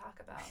we gonna talk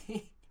about?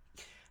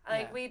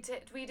 Like, we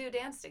do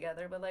dance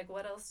together, but like,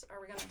 what else are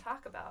we gonna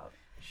talk about?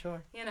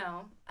 Sure. You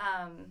know,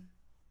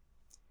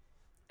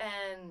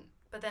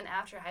 but then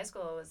after high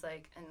school, it was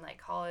like, and like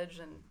college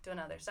and doing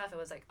other stuff, it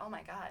was like, oh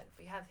my God,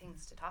 we have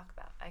things to talk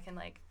about. I can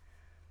like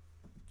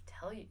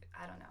tell you.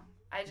 I don't know.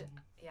 I just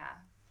yeah.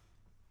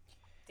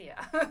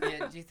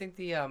 Do you think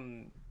the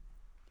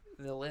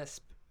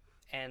lisp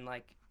and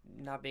like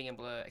not being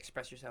able to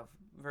express yourself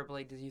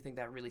verbally, do you think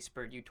that really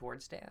spurred you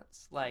towards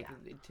dance, like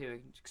to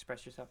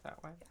express yourself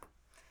that way?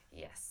 Yeah.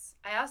 Yes.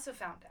 I also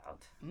found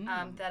out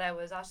that I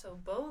was also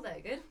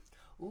bow-legged.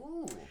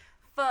 Ooh.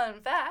 Fun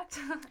fact.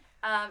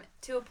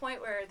 To a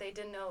point where they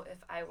didn't know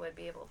if I would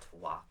be able to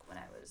walk when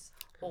I was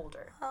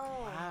older. Oh.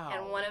 Wow.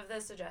 And one of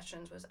the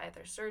suggestions was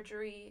either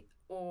surgery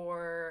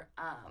or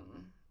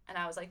and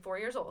I was like 4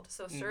 years old,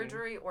 so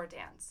surgery or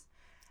dance.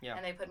 Yeah.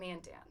 And they put me in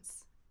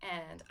dance.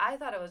 And I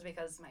thought it was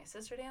because my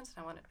sister danced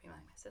and I wanted to be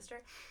like my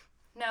sister.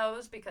 No, it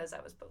was because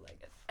I was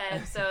bow-legged.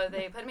 And so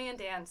they put me in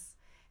dance,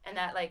 and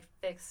that like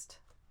fixed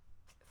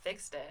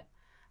it.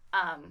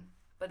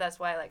 But that's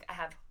why like I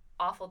have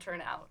awful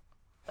turnout.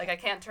 Like, I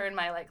can't turn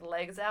my like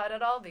legs out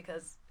at all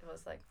because it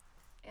was like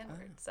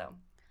inward. So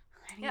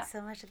learning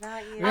so much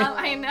about you.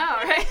 I know,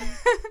 right?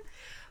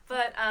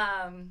 But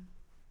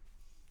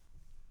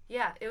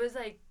yeah, it was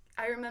like,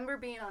 I remember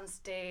being on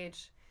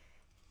stage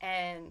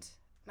and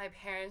my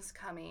parents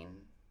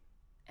coming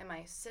and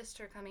my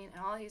sister coming,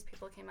 and all these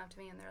people came up to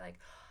me and they're like,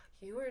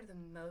 you were the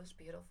most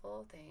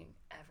beautiful thing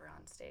ever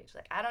on stage.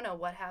 Like, I don't know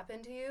what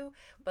happened to you,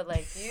 but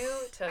like, you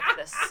took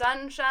the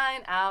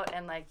sunshine out,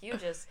 and like, you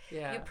just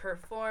you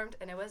performed,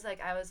 and it was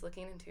like I was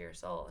looking into your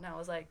soul, and I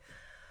was like,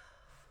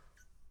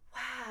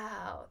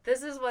 wow,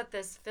 this is what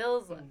this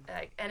feels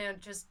like. And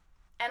it just,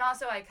 and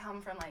also I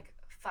come from like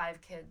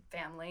 5-kid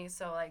family,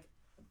 so like,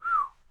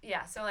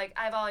 yeah, so like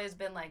I've always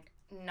been like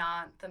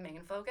not the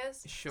main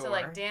focus. Sure. So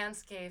like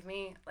dance gave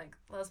me, like,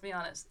 let's be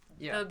honest,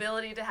 the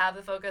ability to have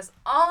the focus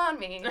all on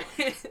me.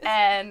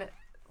 And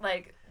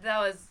like that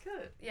was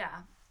good.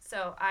 Yeah.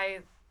 So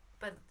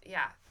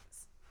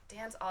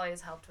dance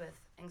always helped with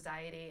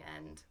anxiety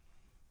and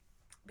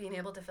being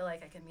able to feel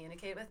like I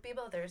communicate with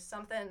people. There's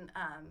something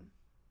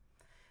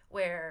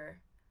where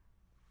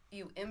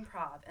you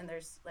improv, and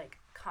there's like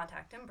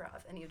contact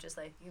improv, and you just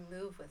like, you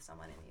move with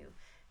someone and you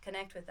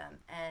connect with them.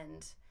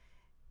 And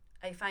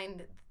I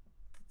find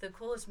the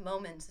coolest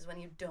moments is when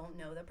you don't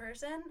know the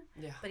person,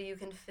 Yeah. but you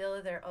can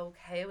feel they're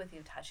okay with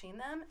you touching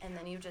them, and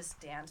then you just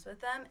dance with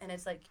them, and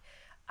it's like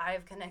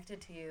I've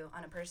connected to you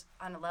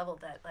on a level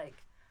that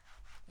like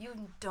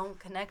you don't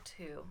connect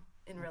to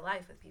in real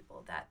life with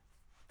people that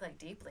like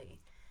deeply,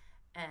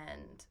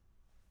 and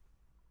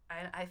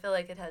I feel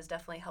like it has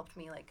definitely helped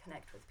me like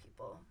connect with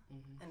people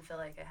and feel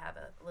like I have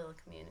a little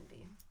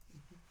community.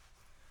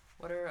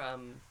 What are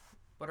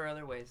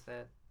other ways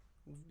that,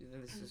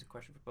 this is a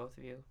question for both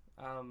of you,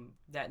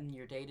 that in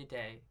your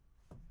day-to-day,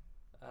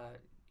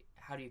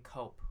 how do you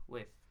cope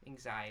with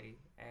anxiety,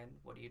 and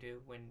what do you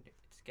do when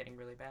it's getting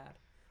really bad?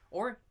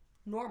 Or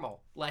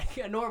normal, like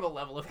a normal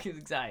level of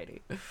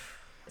anxiety.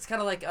 It's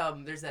kind of like,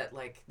 there's that,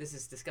 like, this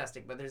is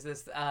disgusting, but there's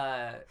this,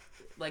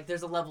 like,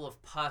 there's a level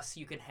of pus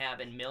you can have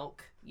in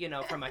milk, you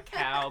know, from a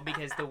cow,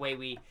 because the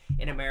way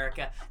in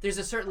America, there's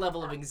a certain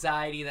level of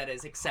anxiety that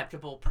is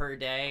acceptable per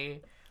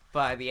day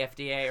by the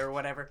FDA or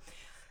whatever.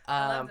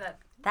 I love that.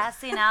 That's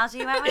the analogy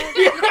you went with?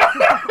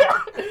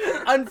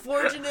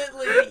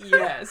 Unfortunately,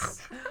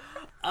 yes.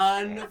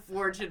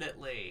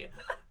 Unfortunately.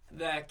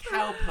 The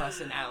cow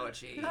pus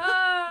analogy.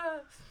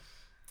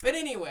 But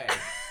anyway,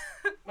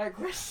 my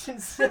question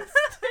still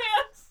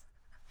stands.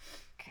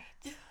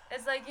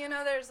 It's like, you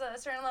know, there's a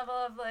certain level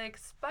of like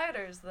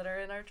spiders that are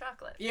in our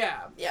chocolate.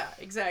 Yeah,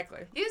 exactly.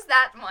 Use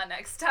that one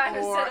next time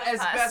Or instead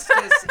of pus.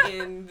 asbestos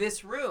in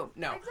this room.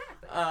 No.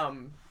 Exactly.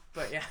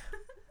 But yeah.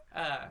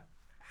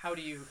 How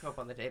do you cope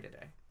on the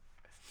day-to-day?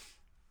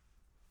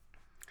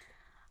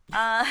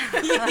 No,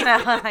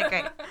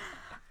 great.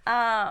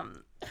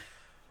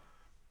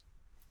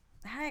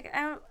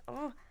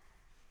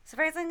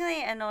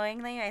 Surprisingly,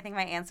 annoyingly, I think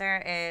my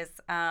answer is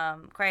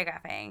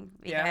choreographing,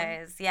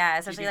 because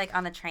especially like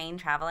on the train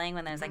traveling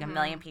when there's like a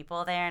million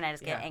people there and I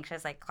just get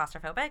anxious, like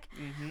claustrophobic.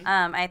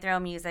 I throw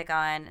music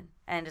on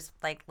and just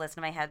like listen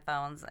to my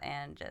headphones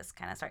and just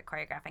kind of start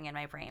choreographing in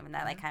my brain, and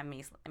that like kind of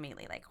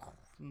immediately like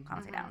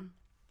calms me down.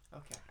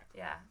 Okay.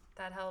 Yeah,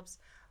 that helps.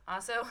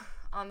 Also,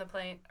 on the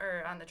plane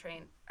or on the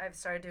train, I've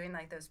started doing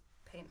like those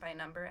paint by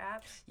number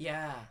apps.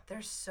 Yeah.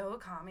 They're so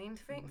calming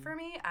for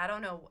me. I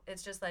don't know.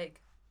 It's just like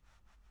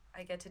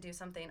I get to do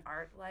something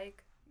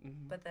art-like,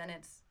 but then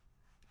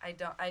I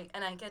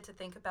get to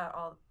think about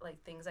all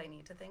like things I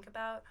need to think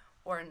about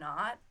or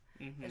not.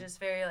 It's just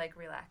very like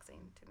relaxing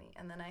to me,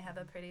 and then I have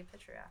a pretty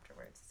picture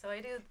afterwards. So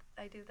I do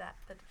that.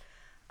 But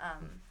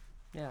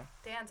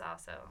dance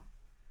also.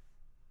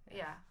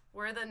 Yeah,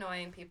 we're the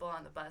annoying people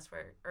on the bus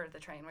or the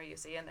train where you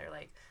see and they're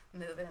like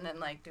moving and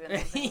like doing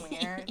something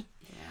weird.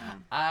 Yeah.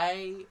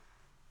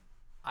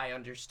 I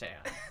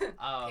understand.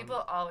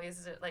 People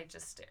always like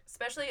just stare,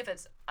 especially if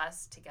it's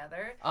us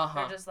together.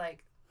 They're just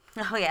like,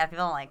 oh yeah,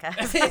 people don't like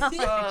us.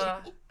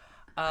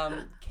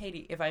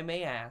 Katie, if I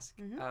may ask,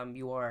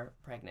 you are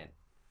pregnant,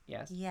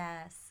 yes?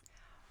 Yes.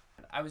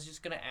 I was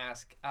just gonna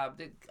ask.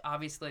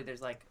 Obviously,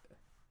 there's like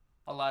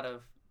a lot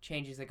of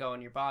changes that go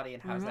in your body,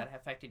 and how's that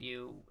affected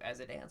you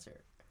as a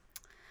dancer?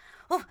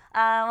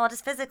 Well,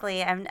 just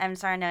physically, I'm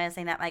starting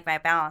noticing that like my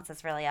balance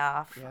is really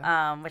off,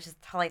 which is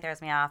totally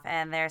throws me off.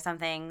 And there's some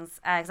things,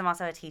 because I'm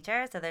also a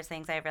teacher, so there's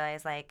things I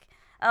realize like,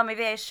 oh,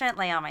 maybe I shouldn't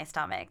lay on my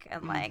stomach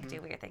and like do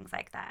weird things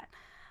like that.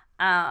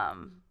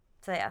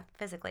 So yeah,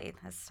 physically,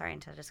 it's starting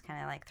to just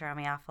kind of like throw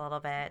me off a little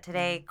bit.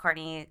 Today,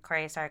 Corey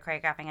started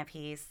choreographing a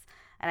piece,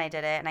 and I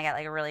did it, and I got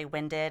like really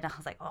winded. And I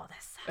was like, oh,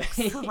 this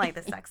sucks. Like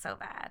this sucks so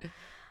bad.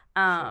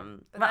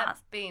 But that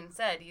being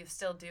said, you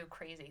still do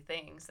crazy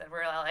things that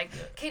we're like,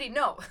 Katie,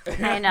 no.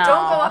 I know.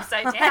 Don't go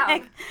upside down.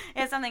 Like,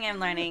 it's something I'm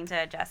learning to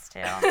adjust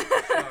to.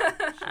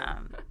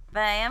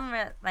 But I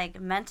am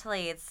like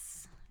mentally,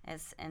 it's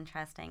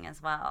interesting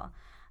as well.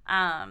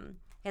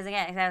 Because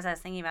again, as I was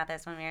thinking about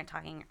this when we were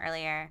talking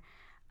earlier,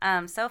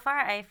 so far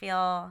I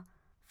feel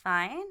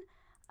fine,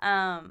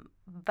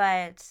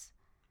 but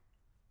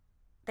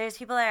there's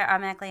people that are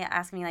automatically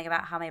asking me like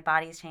about how my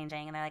body's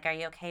changing, and they're like, are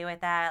you okay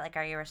with that? Like,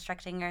 are you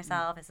restricting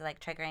yourself? Is it like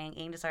triggering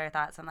eating disorder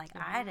thoughts? I'm like,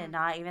 I did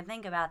not even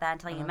think about that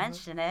until you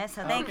mentioned it,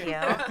 so thank you.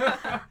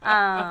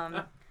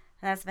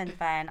 That's been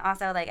fun.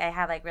 Also, like, I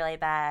had like really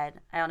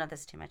bad, I don't know if this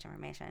is too much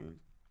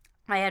information,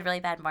 I had really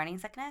bad morning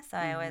sickness, so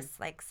I was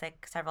like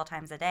sick several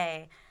times a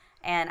day,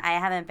 and I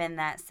haven't been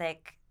that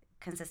sick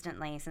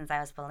consistently since I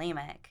was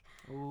bulimic.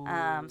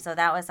 So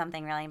that was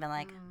something really been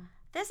like,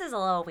 this is a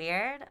little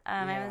weird.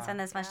 I haven't spent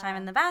this much time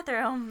in the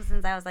bathroom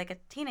since I was like a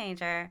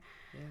teenager.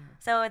 Yeah.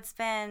 So it's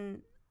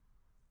been,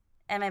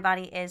 and my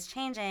body is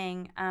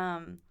changing.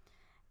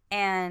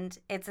 And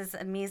it's this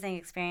amazing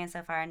experience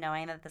so far,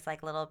 knowing that this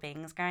like little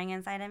being's growing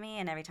inside of me.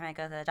 And every time I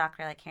go to the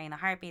doctor, like hearing the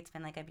heartbeat's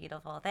been like a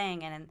beautiful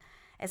thing. And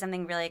it's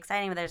something really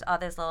exciting, but there's all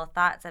those little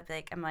thoughts that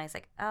like, I'm always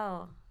like,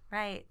 oh,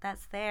 right,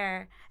 that's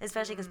there.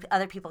 Especially because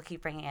other people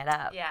keep bringing it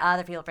up. Yeah.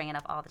 Other people bring it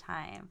up all the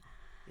time.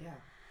 Yeah.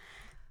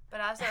 But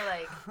also,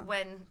 like,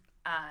 when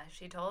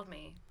she told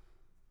me,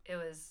 it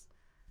was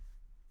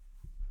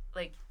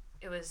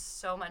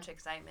so much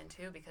excitement,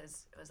 too,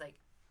 because it was like,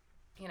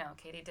 you know,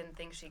 Katie didn't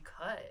think she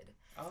could.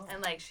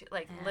 And, like, she,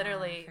 like,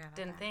 literally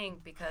didn't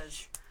think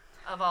because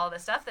of all the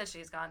stuff that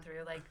she's gone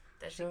through. Like,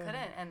 that she Sure.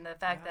 couldn't. And the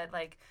fact Yeah. that,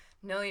 like,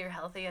 no, you're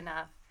healthy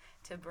enough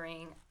to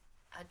bring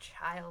a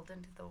child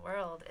into the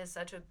world is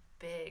such a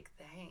big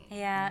thing.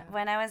 Yeah,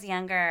 when I was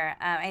younger,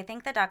 I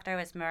think the doctor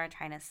was more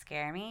trying to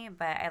scare me,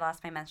 but I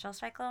lost my menstrual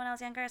cycle when I was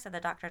younger, so the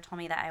doctor told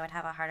me that I would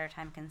have a harder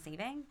time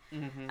conceiving.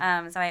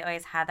 So I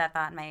always had that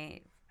thought in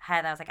my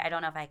head. I was like, I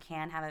don't know if I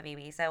can have a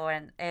baby. So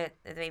when the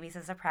baby's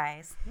a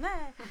surprise,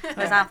 it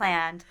was not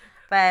planned.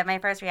 But my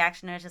first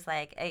reaction was just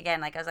like,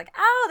 again, like I was like,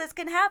 oh, this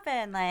can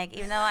happen. Like,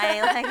 even though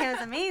I like it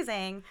was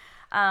amazing.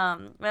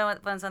 When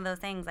it was one of those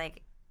things,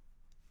 like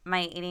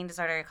my eating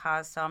disorder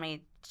caused so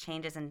many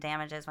changes and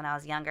damages when I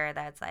was younger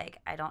that's like,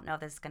 I don't know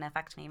if this is going to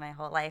affect me my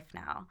whole life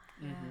now.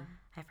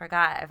 I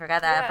forgot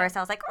that. At first I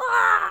was like,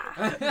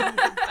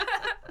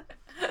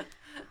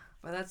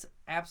 Well, that's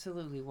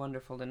absolutely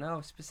wonderful to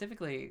know.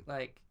 Specifically,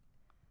 like,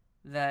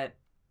 that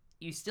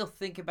you still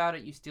think about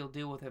it, you still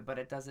deal with it, but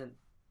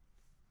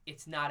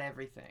it's not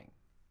everything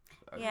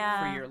for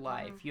your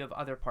life. You have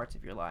other parts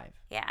of your life.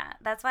 Yeah,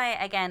 that's why,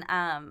 again,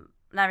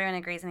 not everyone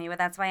agrees with me, but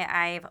that's why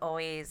I've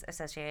always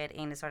associated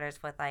eating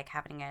disorders with, like,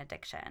 having an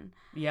addiction.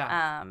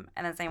 Yeah.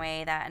 And the same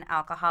way that an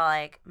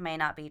alcoholic may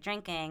not be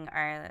drinking,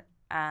 or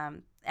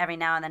every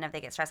now and then if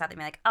they get stressed out, they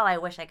be like, oh, I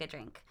wish I could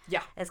drink.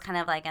 Yeah. It's kind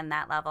of like in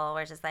that level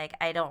where it's just like,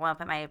 I don't want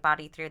to put my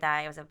body through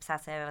that. It was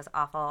obsessive. It was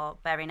awful.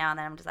 But every now and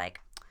then I'm just like,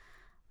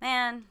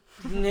 man.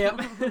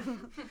 Yep.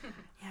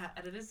 Yeah,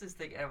 and it is this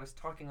thing. I was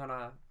talking on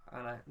a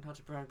not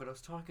to brag, but I was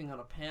talking on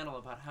a panel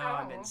about how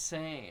I'm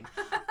insane.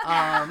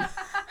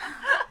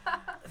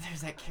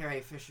 There's that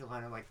Carrie Fisher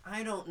line. I'm like,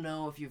 I don't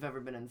know if you've ever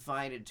been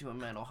invited to a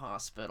mental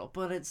hospital,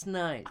 but it's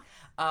nice.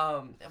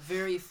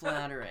 Very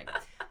flattering.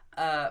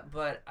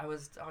 But I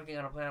was talking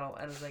on a panel,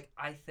 and I was like,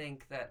 I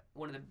think that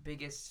one of the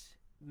biggest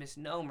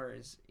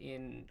misnomers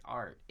in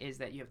art is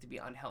that you have to be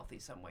unhealthy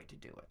some way to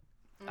do it,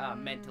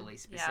 mentally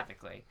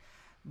specifically. Yeah.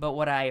 But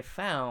what I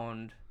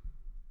found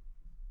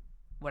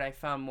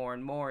more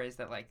and more is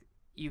that, like,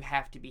 you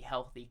have to be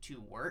healthy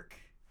to work,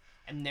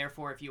 and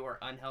therefore if you are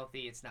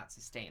unhealthy, it's not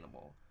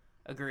sustainable.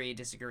 Agree,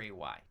 disagree,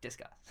 why?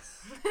 Discuss.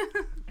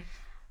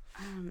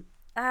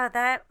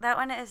 That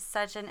one is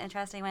such an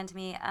interesting one to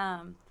me.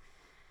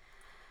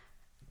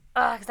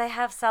 Because I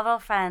have several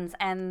friends,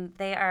 and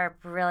they are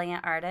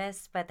brilliant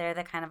artists, but they're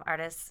the kind of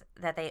artists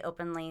that they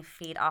openly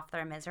feed off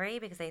their misery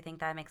because they think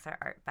that makes their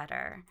art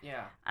better.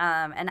 Yeah.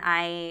 And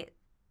I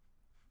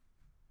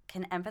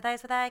can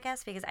empathize with that, I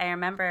guess, because I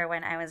remember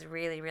when I was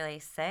really, really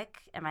sick,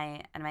 and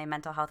my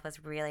mental health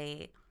was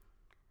really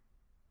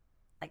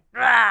like,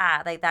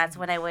 rah! Like that's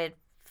when I would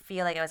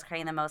feel like I was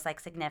creating the most like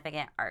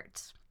significant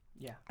art.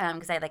 Yeah.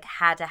 Because I like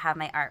had to have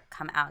my art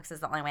come out because it's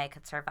the only way I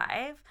could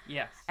survive.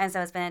 Yes. And so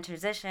it's been a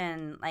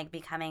transition, like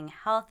becoming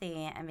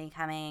healthy and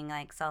becoming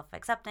like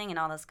self-accepting and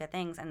all those good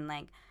things. And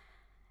like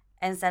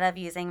instead of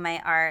using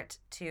my art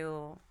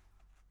to,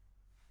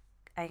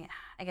 I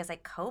guess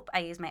like cope, I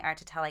use my art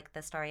to tell like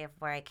the story of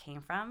where I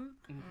came from.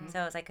 Mm-hmm.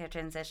 So it's like a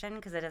transition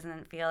because it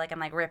doesn't feel like I'm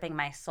like ripping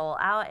my soul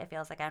out. It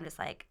feels like I'm just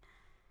like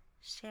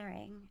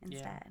sharing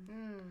instead. Yeah.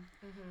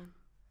 Mm-hmm.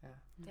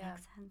 Yeah.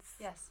 Makes sense.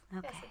 Yes.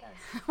 Okay. Yes,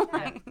 it does.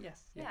 Yeah.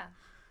 Yes. Yeah.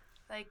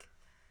 Like,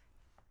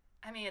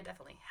 I mean, it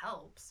definitely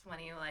helps when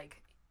you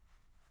like,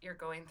 you're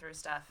going through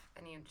stuff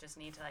and you just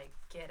need to like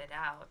get it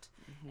out,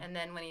 and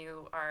then when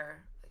you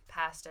are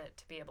past it,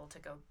 to be able to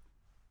go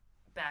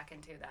back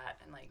into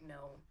that and like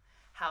know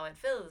how it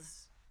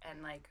feels,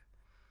 and like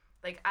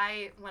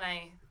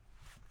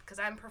because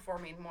I'm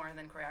performing more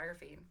than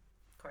choreographing.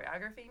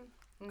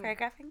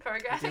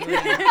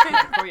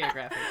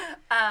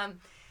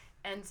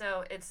 And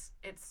so it's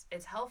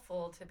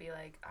helpful to be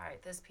like, all right,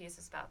 this piece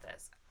is about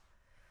this.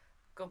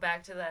 Go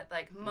back to that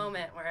like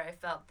moment where I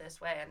felt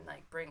this way and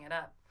like bring it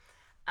up.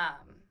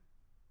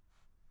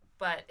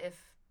 But if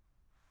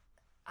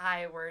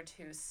I were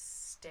to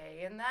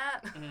stay in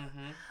that,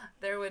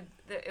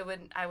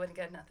 I would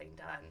get nothing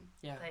done.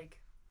 Yeah. Like,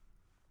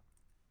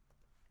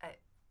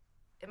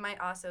 it might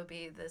also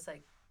be this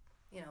like,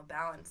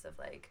 balance of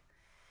like,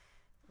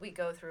 we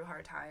go through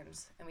hard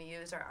times and we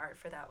use our art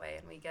for that way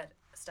and we get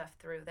stuff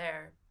through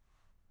there,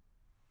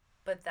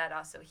 but that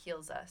also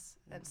heals us.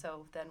 And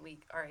so then we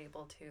are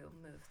able to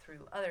move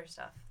through other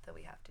stuff that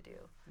we have to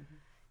do,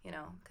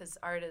 because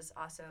art is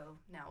also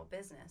now a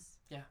business.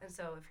 Yeah. And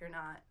so if you're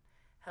not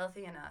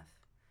healthy enough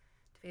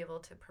to be able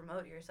to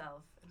promote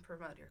yourself and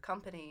promote your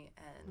company,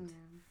 and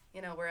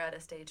we're at a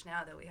stage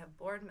now that we have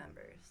board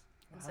members.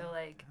 And so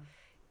like,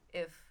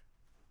 if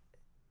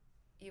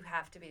you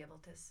have to be able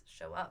to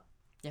show up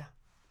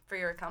for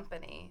your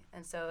company.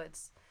 And so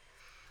it's,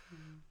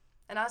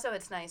 and also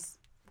it's nice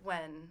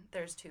when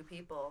there's two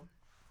people,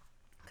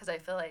 because I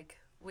feel like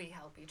we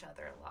help each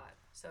other a lot.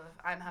 So if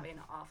I'm having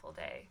an awful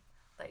day,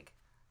 like,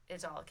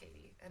 it's all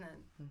Katie. And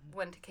then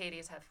when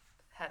Katie's have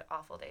had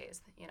awful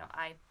days,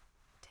 I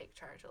take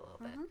charge a little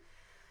bit.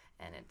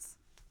 And it's,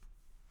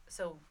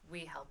 so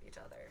we help each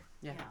other.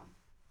 Yeah.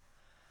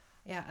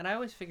 Yeah, and I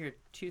always figured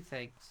two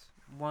things.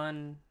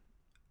 One,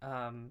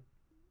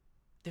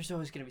 there's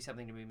always going to be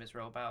something to be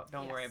miserable about.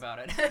 Don't worry Yes. about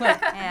it.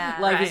 Yeah.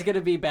 Life is Right. going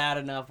to be bad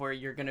enough where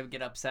you're going to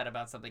get upset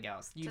about something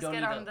else. You Just don't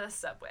get need on to... the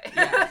subway.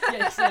 Yeah,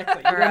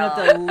 exactly. You don't have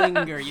to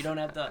linger. You don't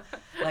have to,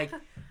 like,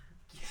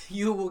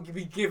 you will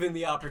be given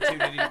the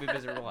opportunity to be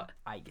miserable.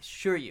 I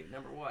assure you,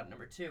 number one.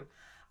 Number two,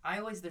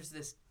 there's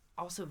this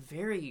also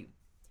very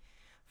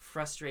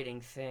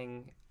frustrating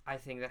thing, I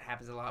think, that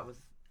happens a lot with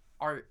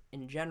art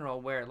in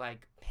general, where,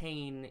 like,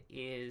 pain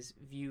is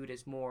viewed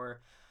as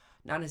more,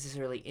 not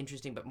necessarily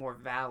interesting, but more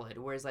valid,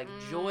 whereas, like,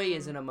 joy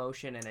is an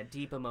emotion and a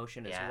deep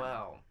emotion as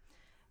well.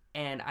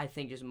 And I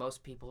think just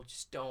most people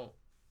just don't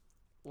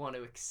want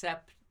to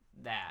accept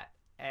that.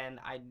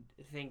 And I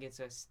think it's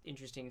an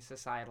interesting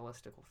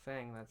societalistical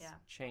thing that's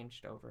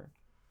changed over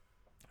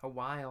a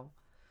while.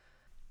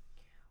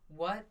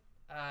 What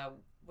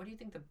do you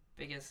think the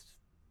biggest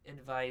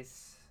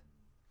advice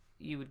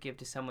you would give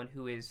to someone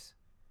who is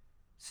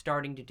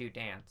starting to do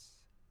dance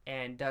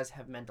and does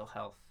have mental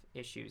health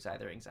issues,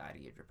 either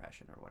anxiety or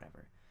depression or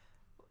whatever?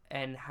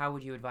 And how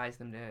would you advise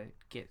them to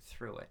get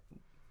through it?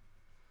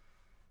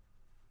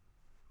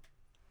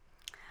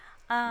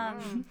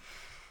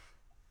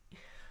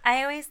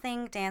 I always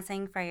think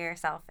dancing for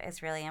yourself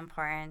is really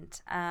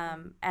important.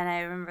 And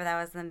I remember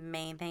that was the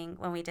main thing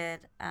when we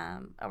did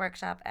a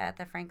workshop at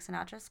the Frank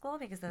Sinatra School,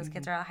 because those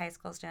kids are all high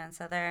school students.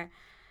 So they're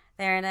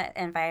in an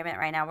environment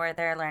right now where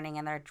they're learning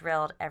and they're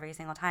drilled every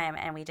single time.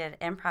 And we did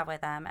improv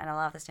with them, and a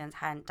lot of the students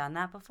hadn't done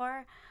that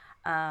before.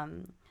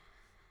 And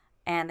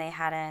they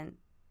hadn't,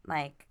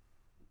 like,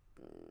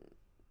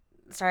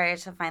 started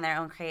to find their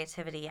own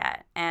creativity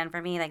yet. And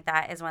for me, like,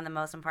 that is one of the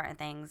most important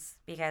things,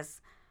 because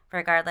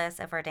regardless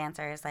if we're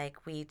dancers,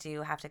 like, we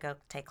do have to go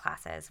take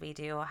classes. We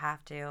do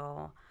have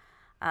to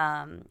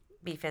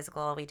be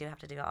physical. We do have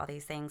to do all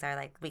these things. Or,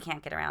 like, we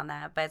can't get around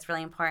that. But it's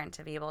really important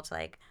to be able to,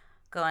 like,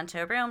 go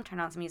into a room, turn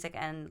on some music,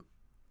 and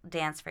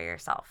dance for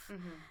yourself.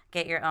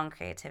 Get your own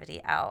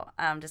creativity out,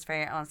 just for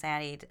your own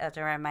sanity,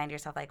 to remind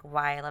yourself, like,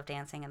 why I love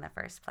dancing in the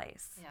first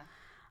place.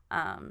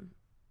 Yeah.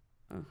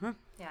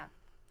 Yeah.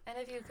 And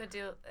if you could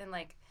do in,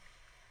 like,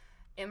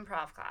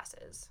 improv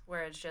classes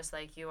where it's just,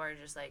 like, you are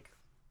just, like,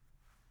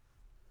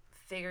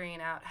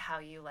 figuring out how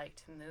you like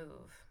to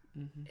move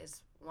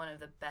is one of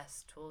the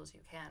best tools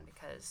you can,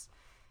 because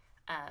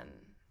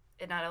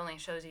it not only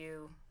shows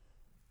you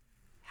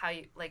how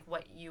you, like,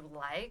 what you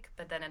like,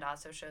 but then it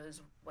also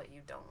shows what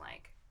you don't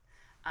like,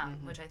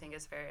 which I think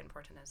is very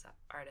important as an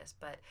artist.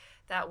 But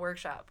that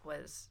workshop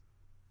was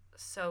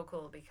so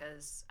cool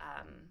because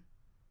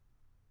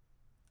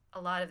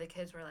a lot of the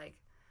kids were like,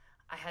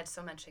 I had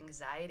so much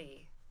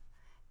anxiety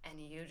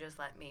and you just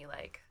let me,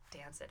 like,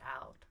 dance it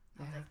out.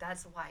 I was like,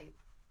 that's why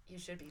you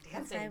should be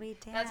dancing. That's why we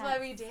dance. That's why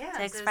we dance.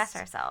 To express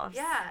ourselves.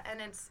 Yeah,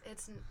 and it's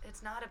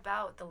not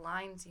about the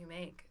lines you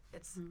make.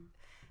 It's,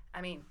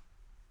 I mean,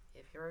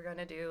 if you were going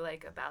to do,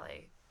 like, a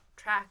ballet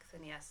track,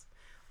 then yes.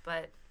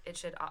 But it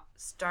should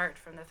start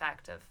from the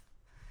fact of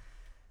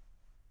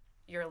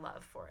your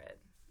love for it.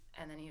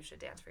 And then you should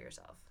dance for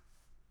yourself.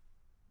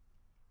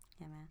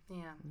 Yeah, man.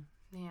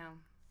 Yeah. Yeah.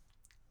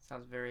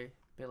 Sounds very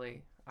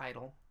Billy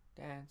Idol.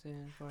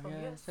 Dancing for For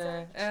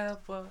yourself. yourself.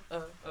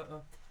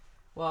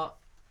 Well,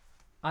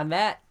 on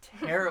that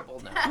terrible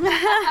note,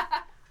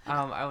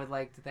 I would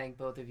like to thank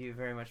both of you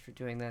very much for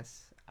doing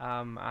this.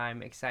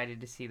 I'm excited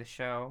to see the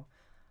show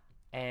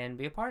and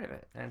be a part of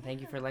it. And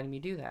thank you for letting me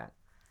do that.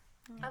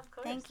 Of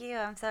course. Thank you.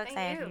 I'm so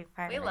excited to be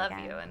part We of it love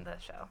again. you in the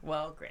show.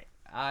 Well, great.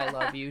 I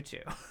love you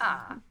too.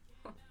 Ah.